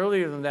 but even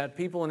earlier than that,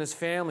 people in his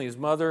family, his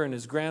mother and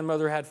his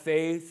grandmother had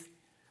faith.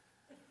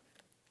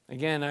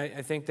 Again,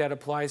 I think that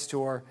applies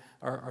to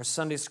our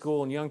Sunday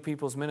school and young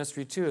people's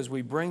ministry too, as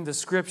we bring the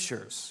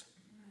Scriptures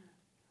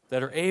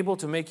that are able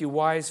to make you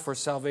wise for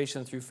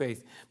salvation through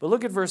faith. But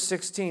look at verse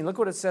 16. Look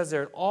what it says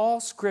there.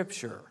 All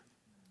Scripture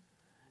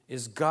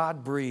is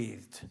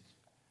God-breathed.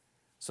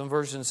 Some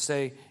versions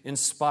say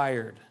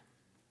inspired.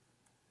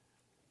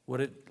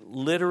 What it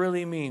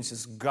literally means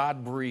is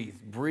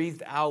God-breathed,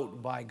 breathed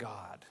out by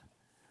God.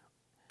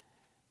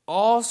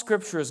 All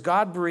Scripture is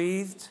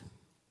God-breathed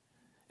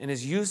and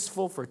is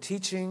useful for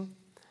teaching,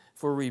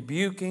 for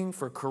rebuking,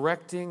 for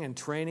correcting, and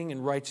training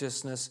in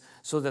righteousness,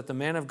 so that the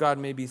man of God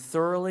may be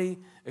thoroughly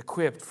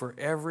equipped for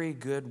every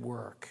good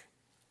work.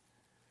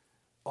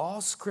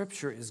 All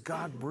Scripture is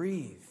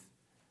God-breathed.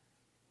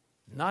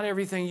 Not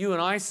everything you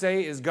and I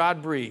say is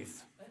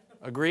God-breathed.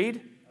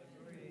 Agreed?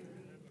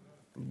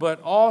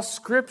 But all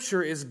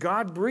Scripture is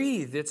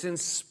God-breathed. It's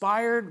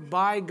inspired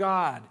by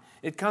God.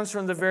 It comes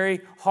from the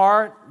very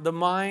heart, the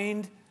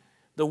mind,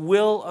 the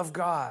will of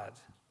God.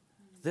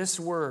 This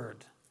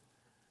Word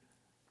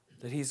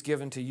that He's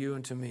given to you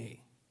and to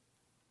me.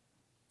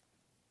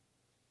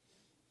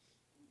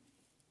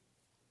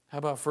 How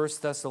about 1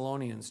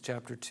 Thessalonians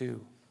chapter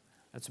 2?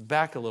 Let's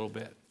back a little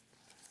bit.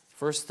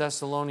 1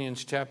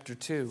 Thessalonians chapter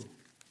 2.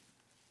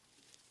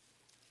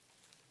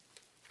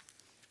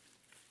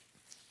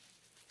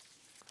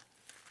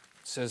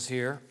 It says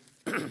here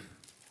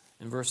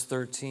in verse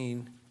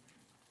 13,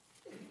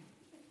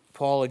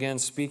 Paul again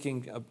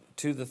speaking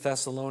to the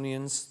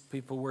Thessalonians,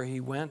 people where he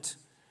went.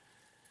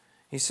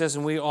 He says,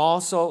 "And we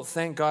also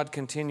thank God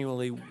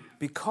continually,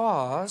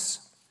 because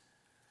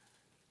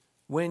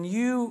when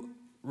you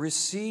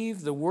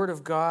received the word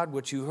of God,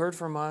 which you heard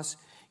from us,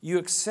 you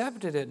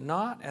accepted it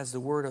not as the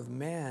word of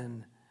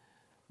men,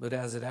 but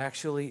as it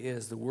actually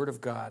is, the word of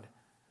God,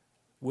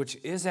 which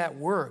is at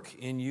work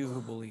in you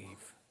who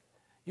believe."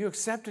 You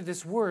accepted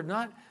this word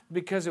not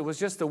because it was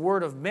just the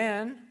word of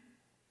men,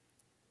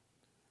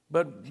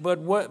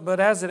 but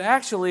as it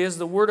actually is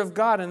the Word of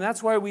God. And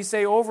that's why we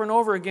say over and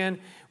over again,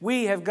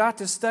 we have got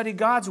to study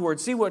God's Word.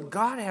 See what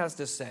God has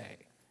to say.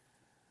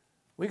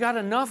 We got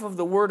enough of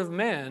the Word of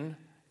men.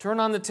 Turn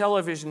on the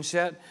television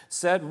set,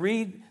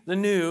 read the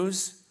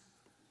news.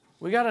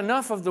 We got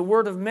enough of the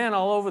Word of men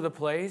all over the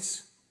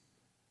place.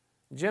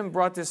 Jim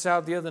brought this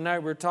out the other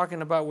night. We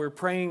were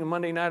praying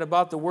Monday night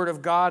about the Word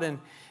of God. And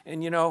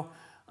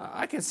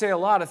I could say a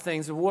lot of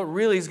things, but what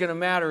really is going to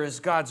matter is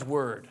God's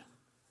Word.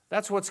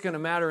 That's what's going to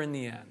matter in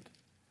the end.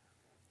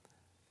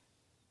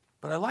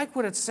 But I like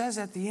what it says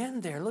at the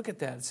end there. Look at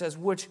that. It says,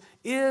 which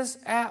is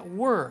at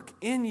work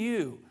in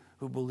you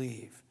who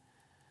believe.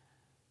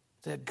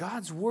 That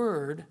God's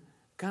Word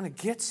kind of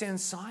gets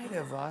inside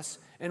of us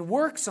and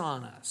works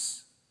on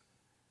us.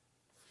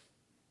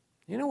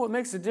 You know what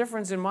makes a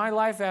difference in my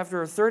life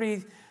after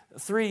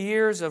 33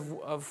 years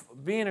of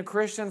being a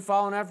Christian,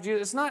 following after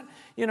Jesus? It's not,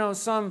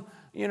 some,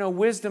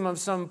 wisdom of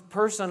some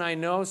person I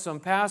know, some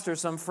pastor,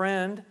 some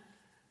friend.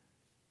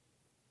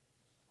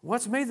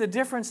 What's made the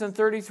difference in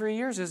 33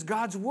 years is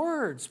God's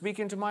Word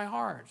speaking to my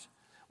heart.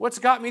 What's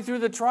got me through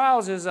the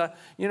trials is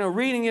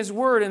reading His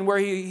Word, and where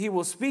He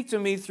will speak to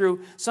me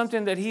through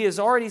something that He has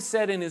already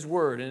said in His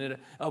Word, and it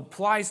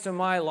applies to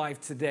my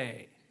life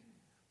today.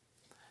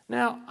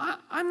 Now,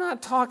 I'm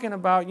not talking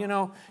about,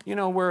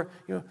 where,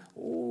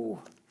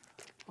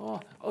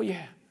 oh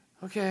yeah,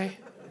 okay.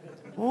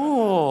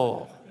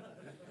 Oh.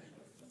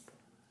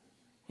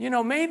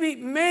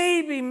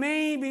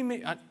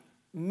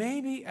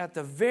 Maybe at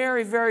the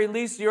very, very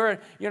least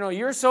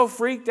you're so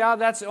freaked out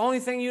that's the only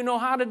thing you know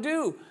how to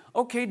do.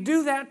 Okay,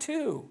 do that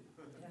too.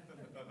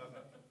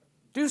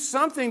 Do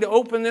something to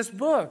open this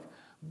book.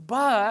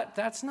 But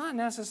that's not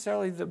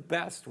necessarily the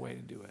best way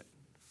to do it.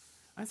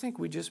 I think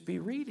we just be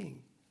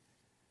reading.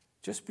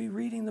 Just be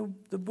reading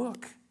the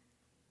book.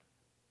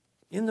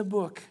 In the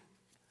book.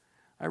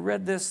 I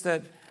read this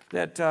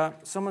that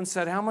someone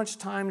said, how much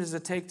time does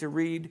it take to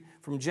read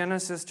from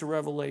Genesis to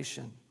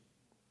Revelation?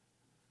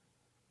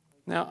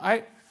 Now,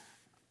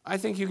 I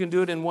think you can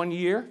do it in 1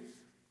 year.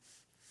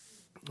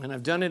 And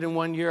I've done it in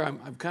 1 year.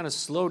 I've kind of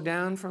slowed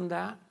down from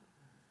that.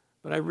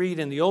 But I read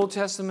in the Old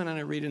Testament and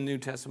I read in the New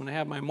Testament. I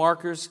have my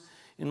markers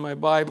in my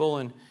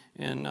Bible,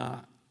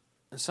 and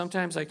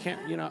sometimes I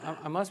can't,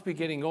 I must be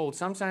getting old.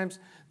 Sometimes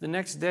the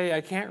next day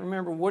I can't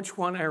remember which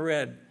one I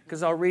read,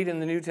 because I'll read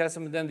in the New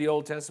Testament, then the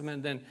Old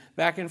Testament, then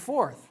back and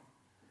forth.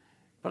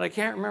 But I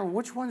can't remember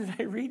which one did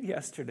I read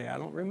yesterday. I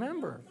don't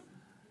remember.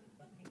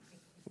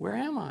 Where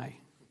am I?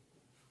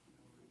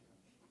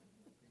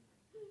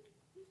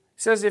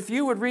 It says if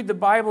you would read the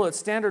Bible at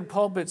standard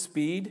pulpit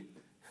speed,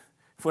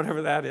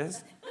 whatever that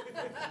is,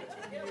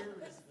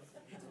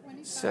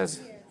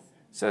 says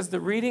the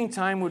reading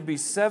time would be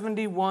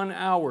 71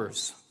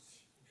 hours.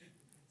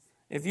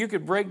 If you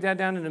could break that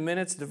down into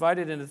minutes, divide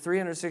it into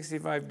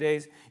 365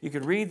 days, you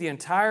could read the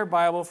entire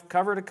Bible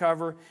cover to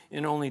cover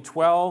in only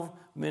 12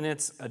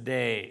 minutes a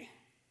day.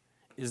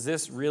 Is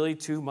this really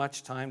too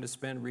much time to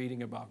spend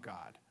reading about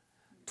God?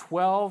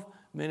 12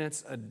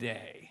 minutes a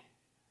day.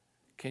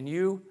 Can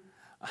you...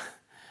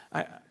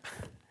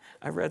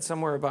 I read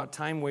somewhere about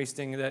time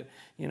wasting that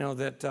it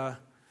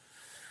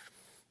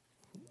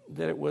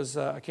was,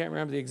 I can't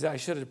remember the exact, I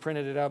should have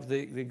printed it up, the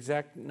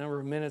exact number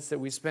of minutes that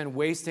we spend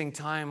wasting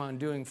time on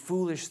doing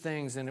foolish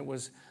things, and it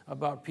was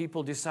about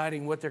people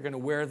deciding what they're going to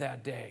wear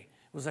that day.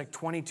 It was like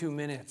 22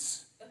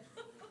 minutes.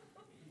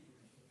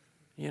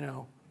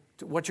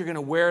 What you're going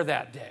to wear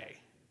that day.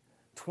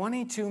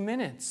 22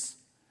 minutes.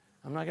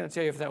 I'm not going to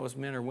tell you if that was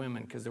men or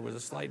women, because there was a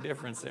slight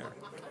difference there.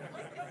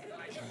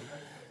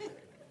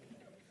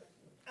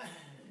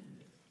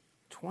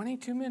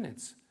 22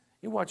 minutes.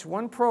 You watch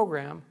one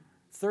program,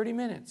 30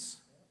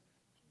 minutes.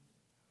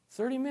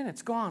 30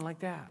 minutes gone like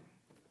that.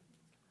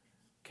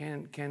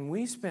 Can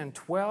we spend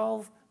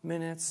 12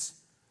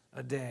 minutes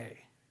a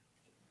day?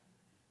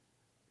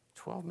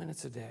 12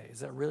 minutes a day. Is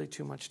that really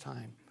too much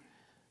time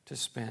to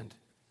spend?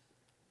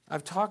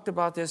 I've talked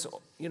about this,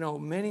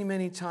 many,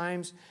 many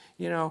times.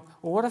 Well,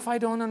 what if I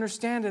don't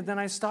understand it? Then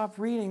I stop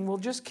reading. Well,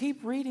 just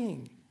keep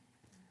reading.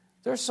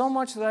 There's so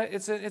much that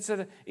it's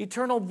an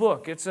eternal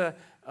book. It's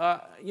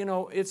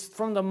it's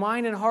from the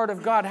mind and heart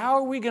of God. How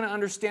are we going to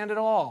understand it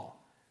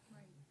all?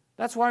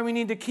 That's why we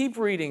need to keep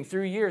reading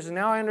through years. And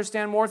now I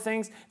understand more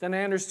things than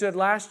I understood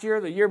last year,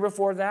 the year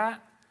before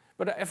that.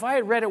 But if I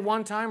had read it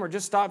one time or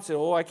just stopped and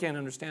said, I can't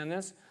understand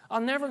this,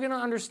 I'm never going to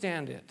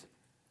understand it.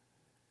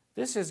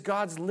 This is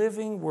God's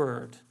living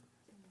word.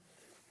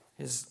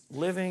 His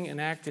living and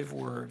active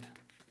word.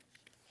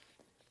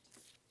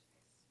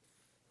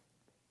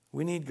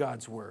 We need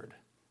God's word.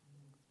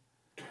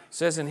 It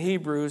says in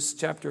Hebrews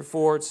chapter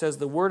 4, it says,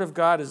 the word of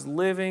God is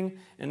living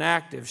and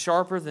active,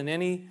 sharper than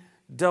any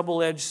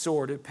double-edged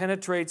sword. It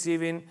penetrates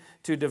even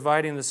to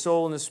dividing the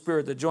soul and the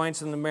spirit, the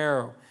joints and the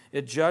marrow.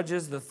 It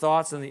judges the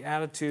thoughts and the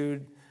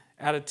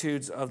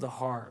attitudes of the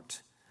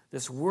heart.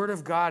 This word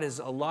of God is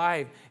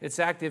alive. It's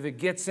active. It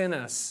gets in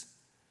us.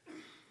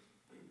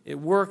 It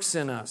works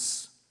in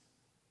us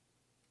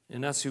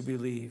who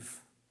believe.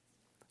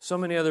 So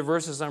many other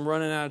verses, I'm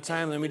running out of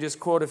time. Let me just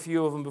quote a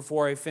few of them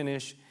before I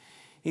finish.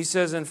 He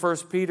says in 1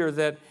 Peter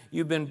that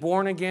you've been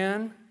born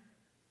again,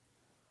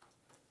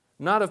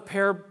 not of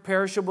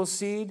perishable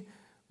seed,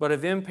 but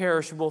of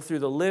imperishable through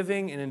the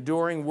living and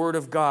enduring Word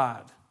of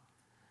God.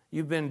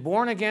 You've been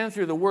born again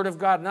through the Word of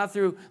God, not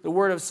through the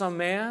word of some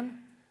man,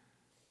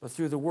 but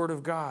through the Word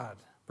of God.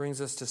 Brings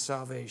us to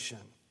salvation.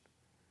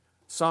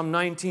 Psalm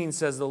 19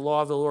 says the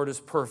law of the Lord is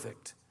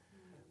perfect,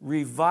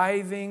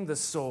 reviving the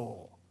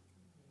soul.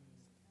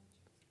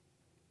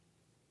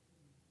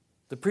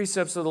 The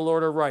precepts of the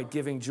Lord are right,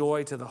 giving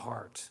joy to the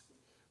heart.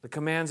 The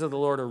commands of the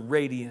Lord are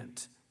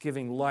radiant,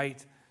 giving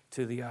light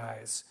to the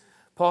eyes.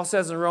 Paul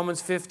says in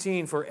Romans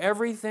 15, for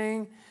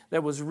everything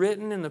that was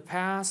written in the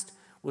past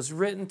was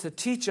written to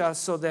teach us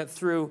so that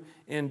through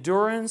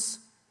endurance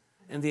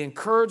and the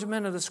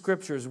encouragement of the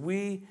Scriptures,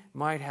 we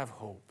might have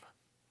hope.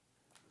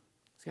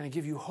 It's going to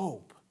give you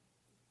hope.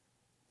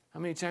 How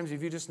many times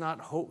have you just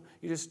not hope?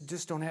 You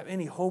just don't have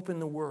any hope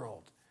in the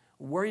world.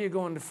 Where are you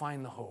going to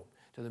find the hope?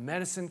 To the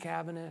medicine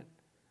cabinet?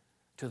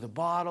 to the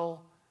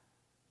bottle,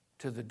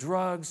 to the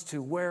drugs,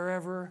 to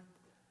wherever,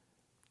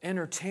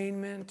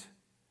 entertainment.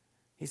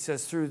 He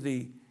says through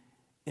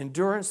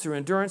endurance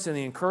and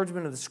the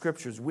encouragement of the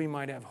Scriptures, we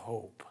might have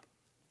hope.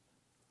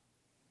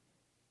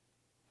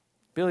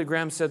 Billy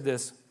Graham said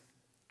this,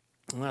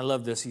 and I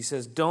love this. He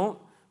says, don't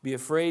be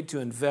afraid to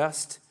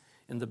invest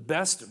in the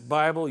best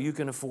Bible you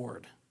can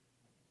afford,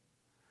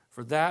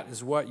 for that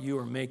is what you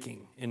are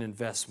making an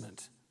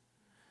investment.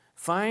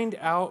 Find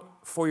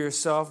out for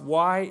yourself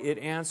why it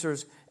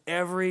answers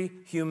every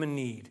human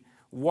need,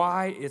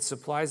 why it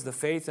supplies the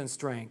faith and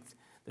strength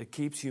that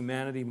keeps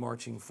humanity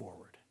marching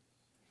forward.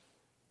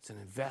 It's an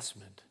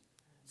investment.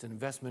 It's an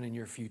investment in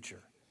your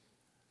future.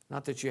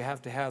 Not that you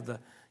have to have the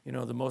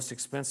most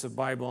expensive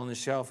Bible on the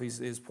shelf.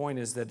 His point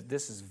is that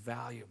this is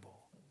valuable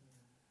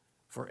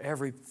for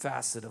every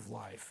facet of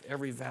life,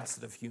 every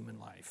facet of human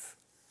life.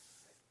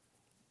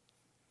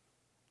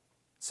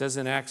 It says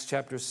in Acts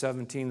chapter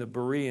 17, the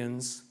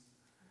Bereans,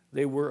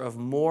 they were of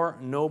more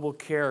noble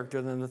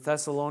character than the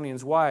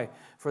Thessalonians. Why?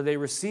 For they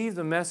received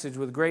the message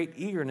with great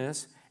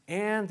eagerness,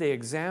 and they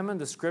examined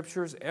the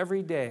Scriptures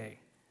every day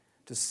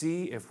to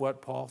see if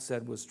what Paul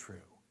said was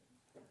true.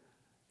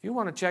 If you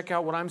want to check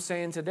out what I'm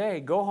saying today,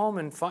 go home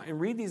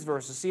and read these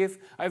verses. See if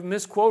I've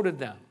misquoted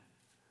them.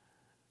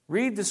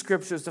 Read the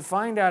Scriptures to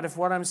find out if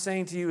what I'm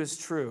saying to you is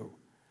true.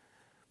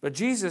 But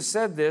Jesus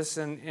said this,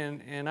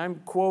 and I'm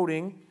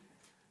quoting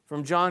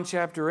from John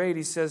chapter 8.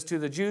 He says, to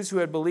the Jews who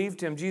had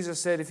believed him, Jesus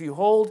said, if you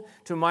hold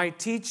to my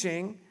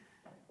teaching,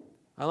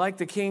 I like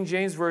the King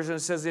James Version. It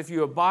says, if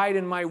you abide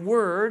in my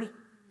word,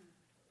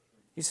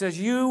 he says,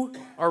 you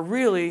are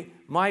really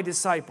my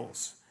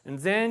disciples. And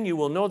then you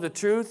will know the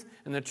truth,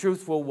 and the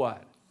truth will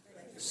what?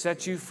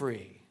 Set you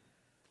free.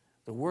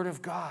 The Word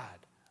of God.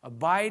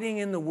 Abiding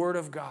in the Word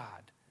of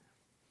God.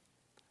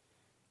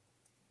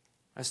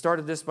 I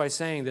started this by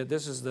saying that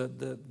this is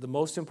the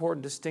most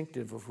important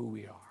distinctive of who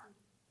we are.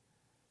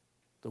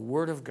 The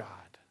Word of God.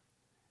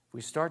 If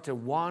we start to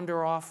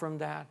wander off from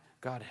that,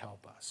 God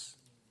help us.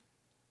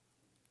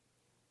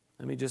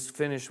 Let me just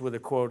finish with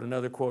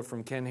another quote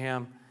from Ken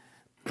Ham.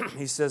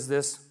 He says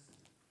this,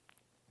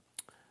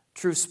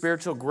 true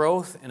spiritual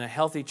growth in a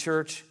healthy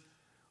church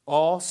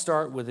all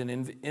start with an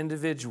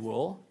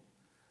individual,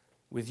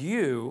 with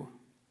you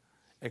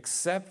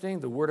accepting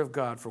the Word of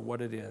God for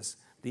what it is,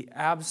 the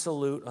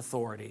absolute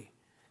authority,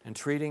 and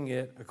treating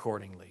it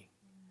accordingly.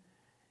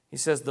 He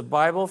says the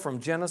Bible from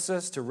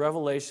Genesis to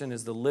Revelation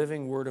is the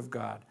living Word of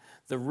God,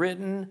 the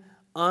written,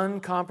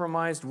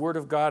 uncompromised Word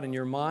of God in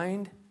your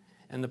mind,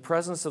 and the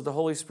presence of the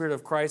Holy Spirit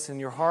of Christ in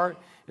your heart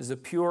is the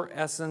pure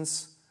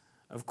essence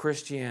of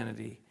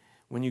Christianity.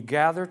 When you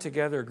gather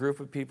together a group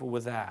of people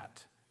with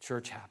that,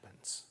 church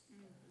happens.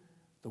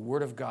 The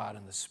Word of God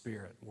and the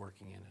Spirit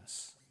working in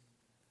us.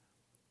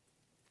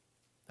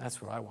 That's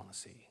what I want to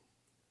see.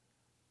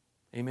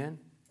 Amen?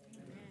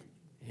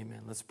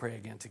 Amen. Let's pray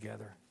again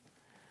together.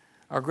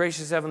 Our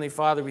gracious Heavenly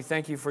Father, we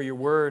thank you for your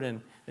word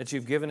and that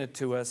you've given it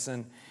to us.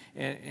 And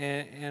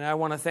I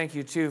want to thank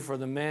you, too, for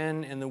the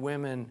men and the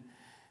women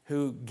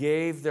who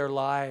gave their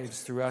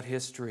lives throughout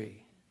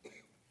history.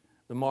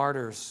 The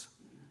martyrs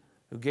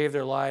who gave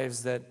their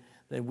lives that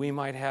we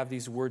might have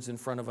these words in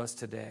front of us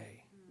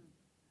today.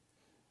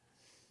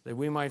 That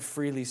we might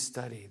freely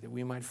study, that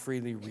we might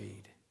freely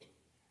read.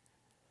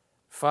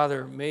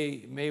 Father,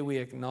 may we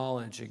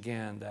acknowledge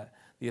again that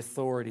the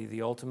authority,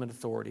 the ultimate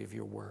authority of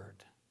your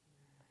word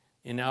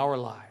in our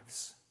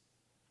lives,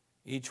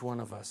 each one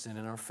of us, and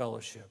in our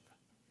fellowship.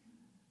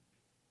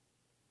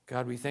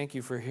 God, we thank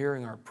you for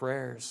hearing our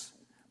prayers,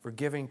 for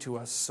giving to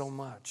us so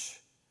much.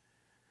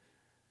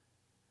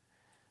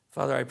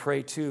 Father, I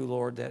pray too,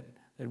 Lord, that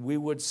we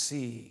would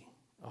see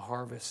a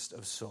harvest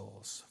of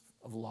souls,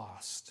 of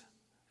lost,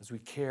 as we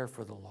care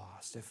for the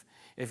lost.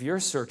 If you're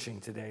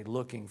searching today,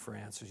 looking for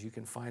answers, you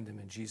can find them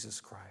in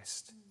Jesus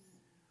Christ.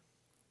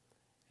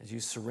 As you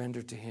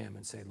surrender to him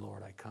and say,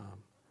 Lord, I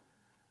come.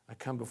 I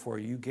come before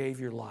you. You gave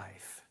your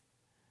life.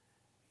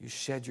 You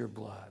shed your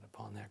blood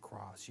upon that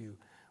cross. You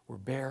were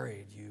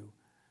buried. You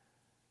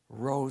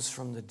rose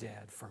from the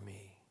dead for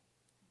me.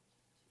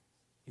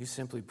 You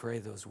simply pray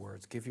those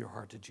words. Give your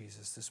heart to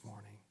Jesus this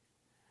morning.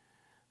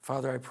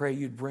 Father, I pray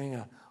you'd bring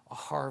a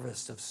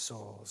harvest of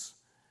souls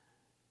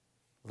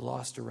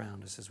lost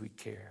around us as we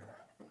care.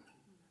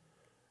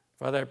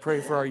 Father, I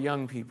pray for our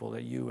young people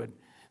that you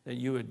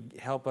would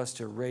help us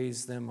to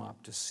raise them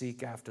up, to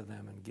seek after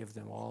them and give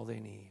them all they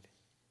need.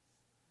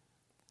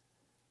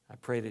 I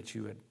pray that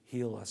you would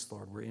heal us,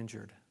 Lord. We're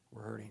injured.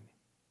 We're hurting.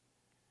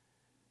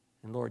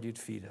 And Lord, you'd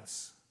feed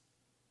us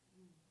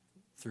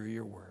through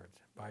your word,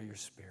 by your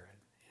Spirit.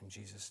 In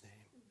Jesus'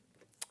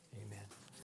 name, amen.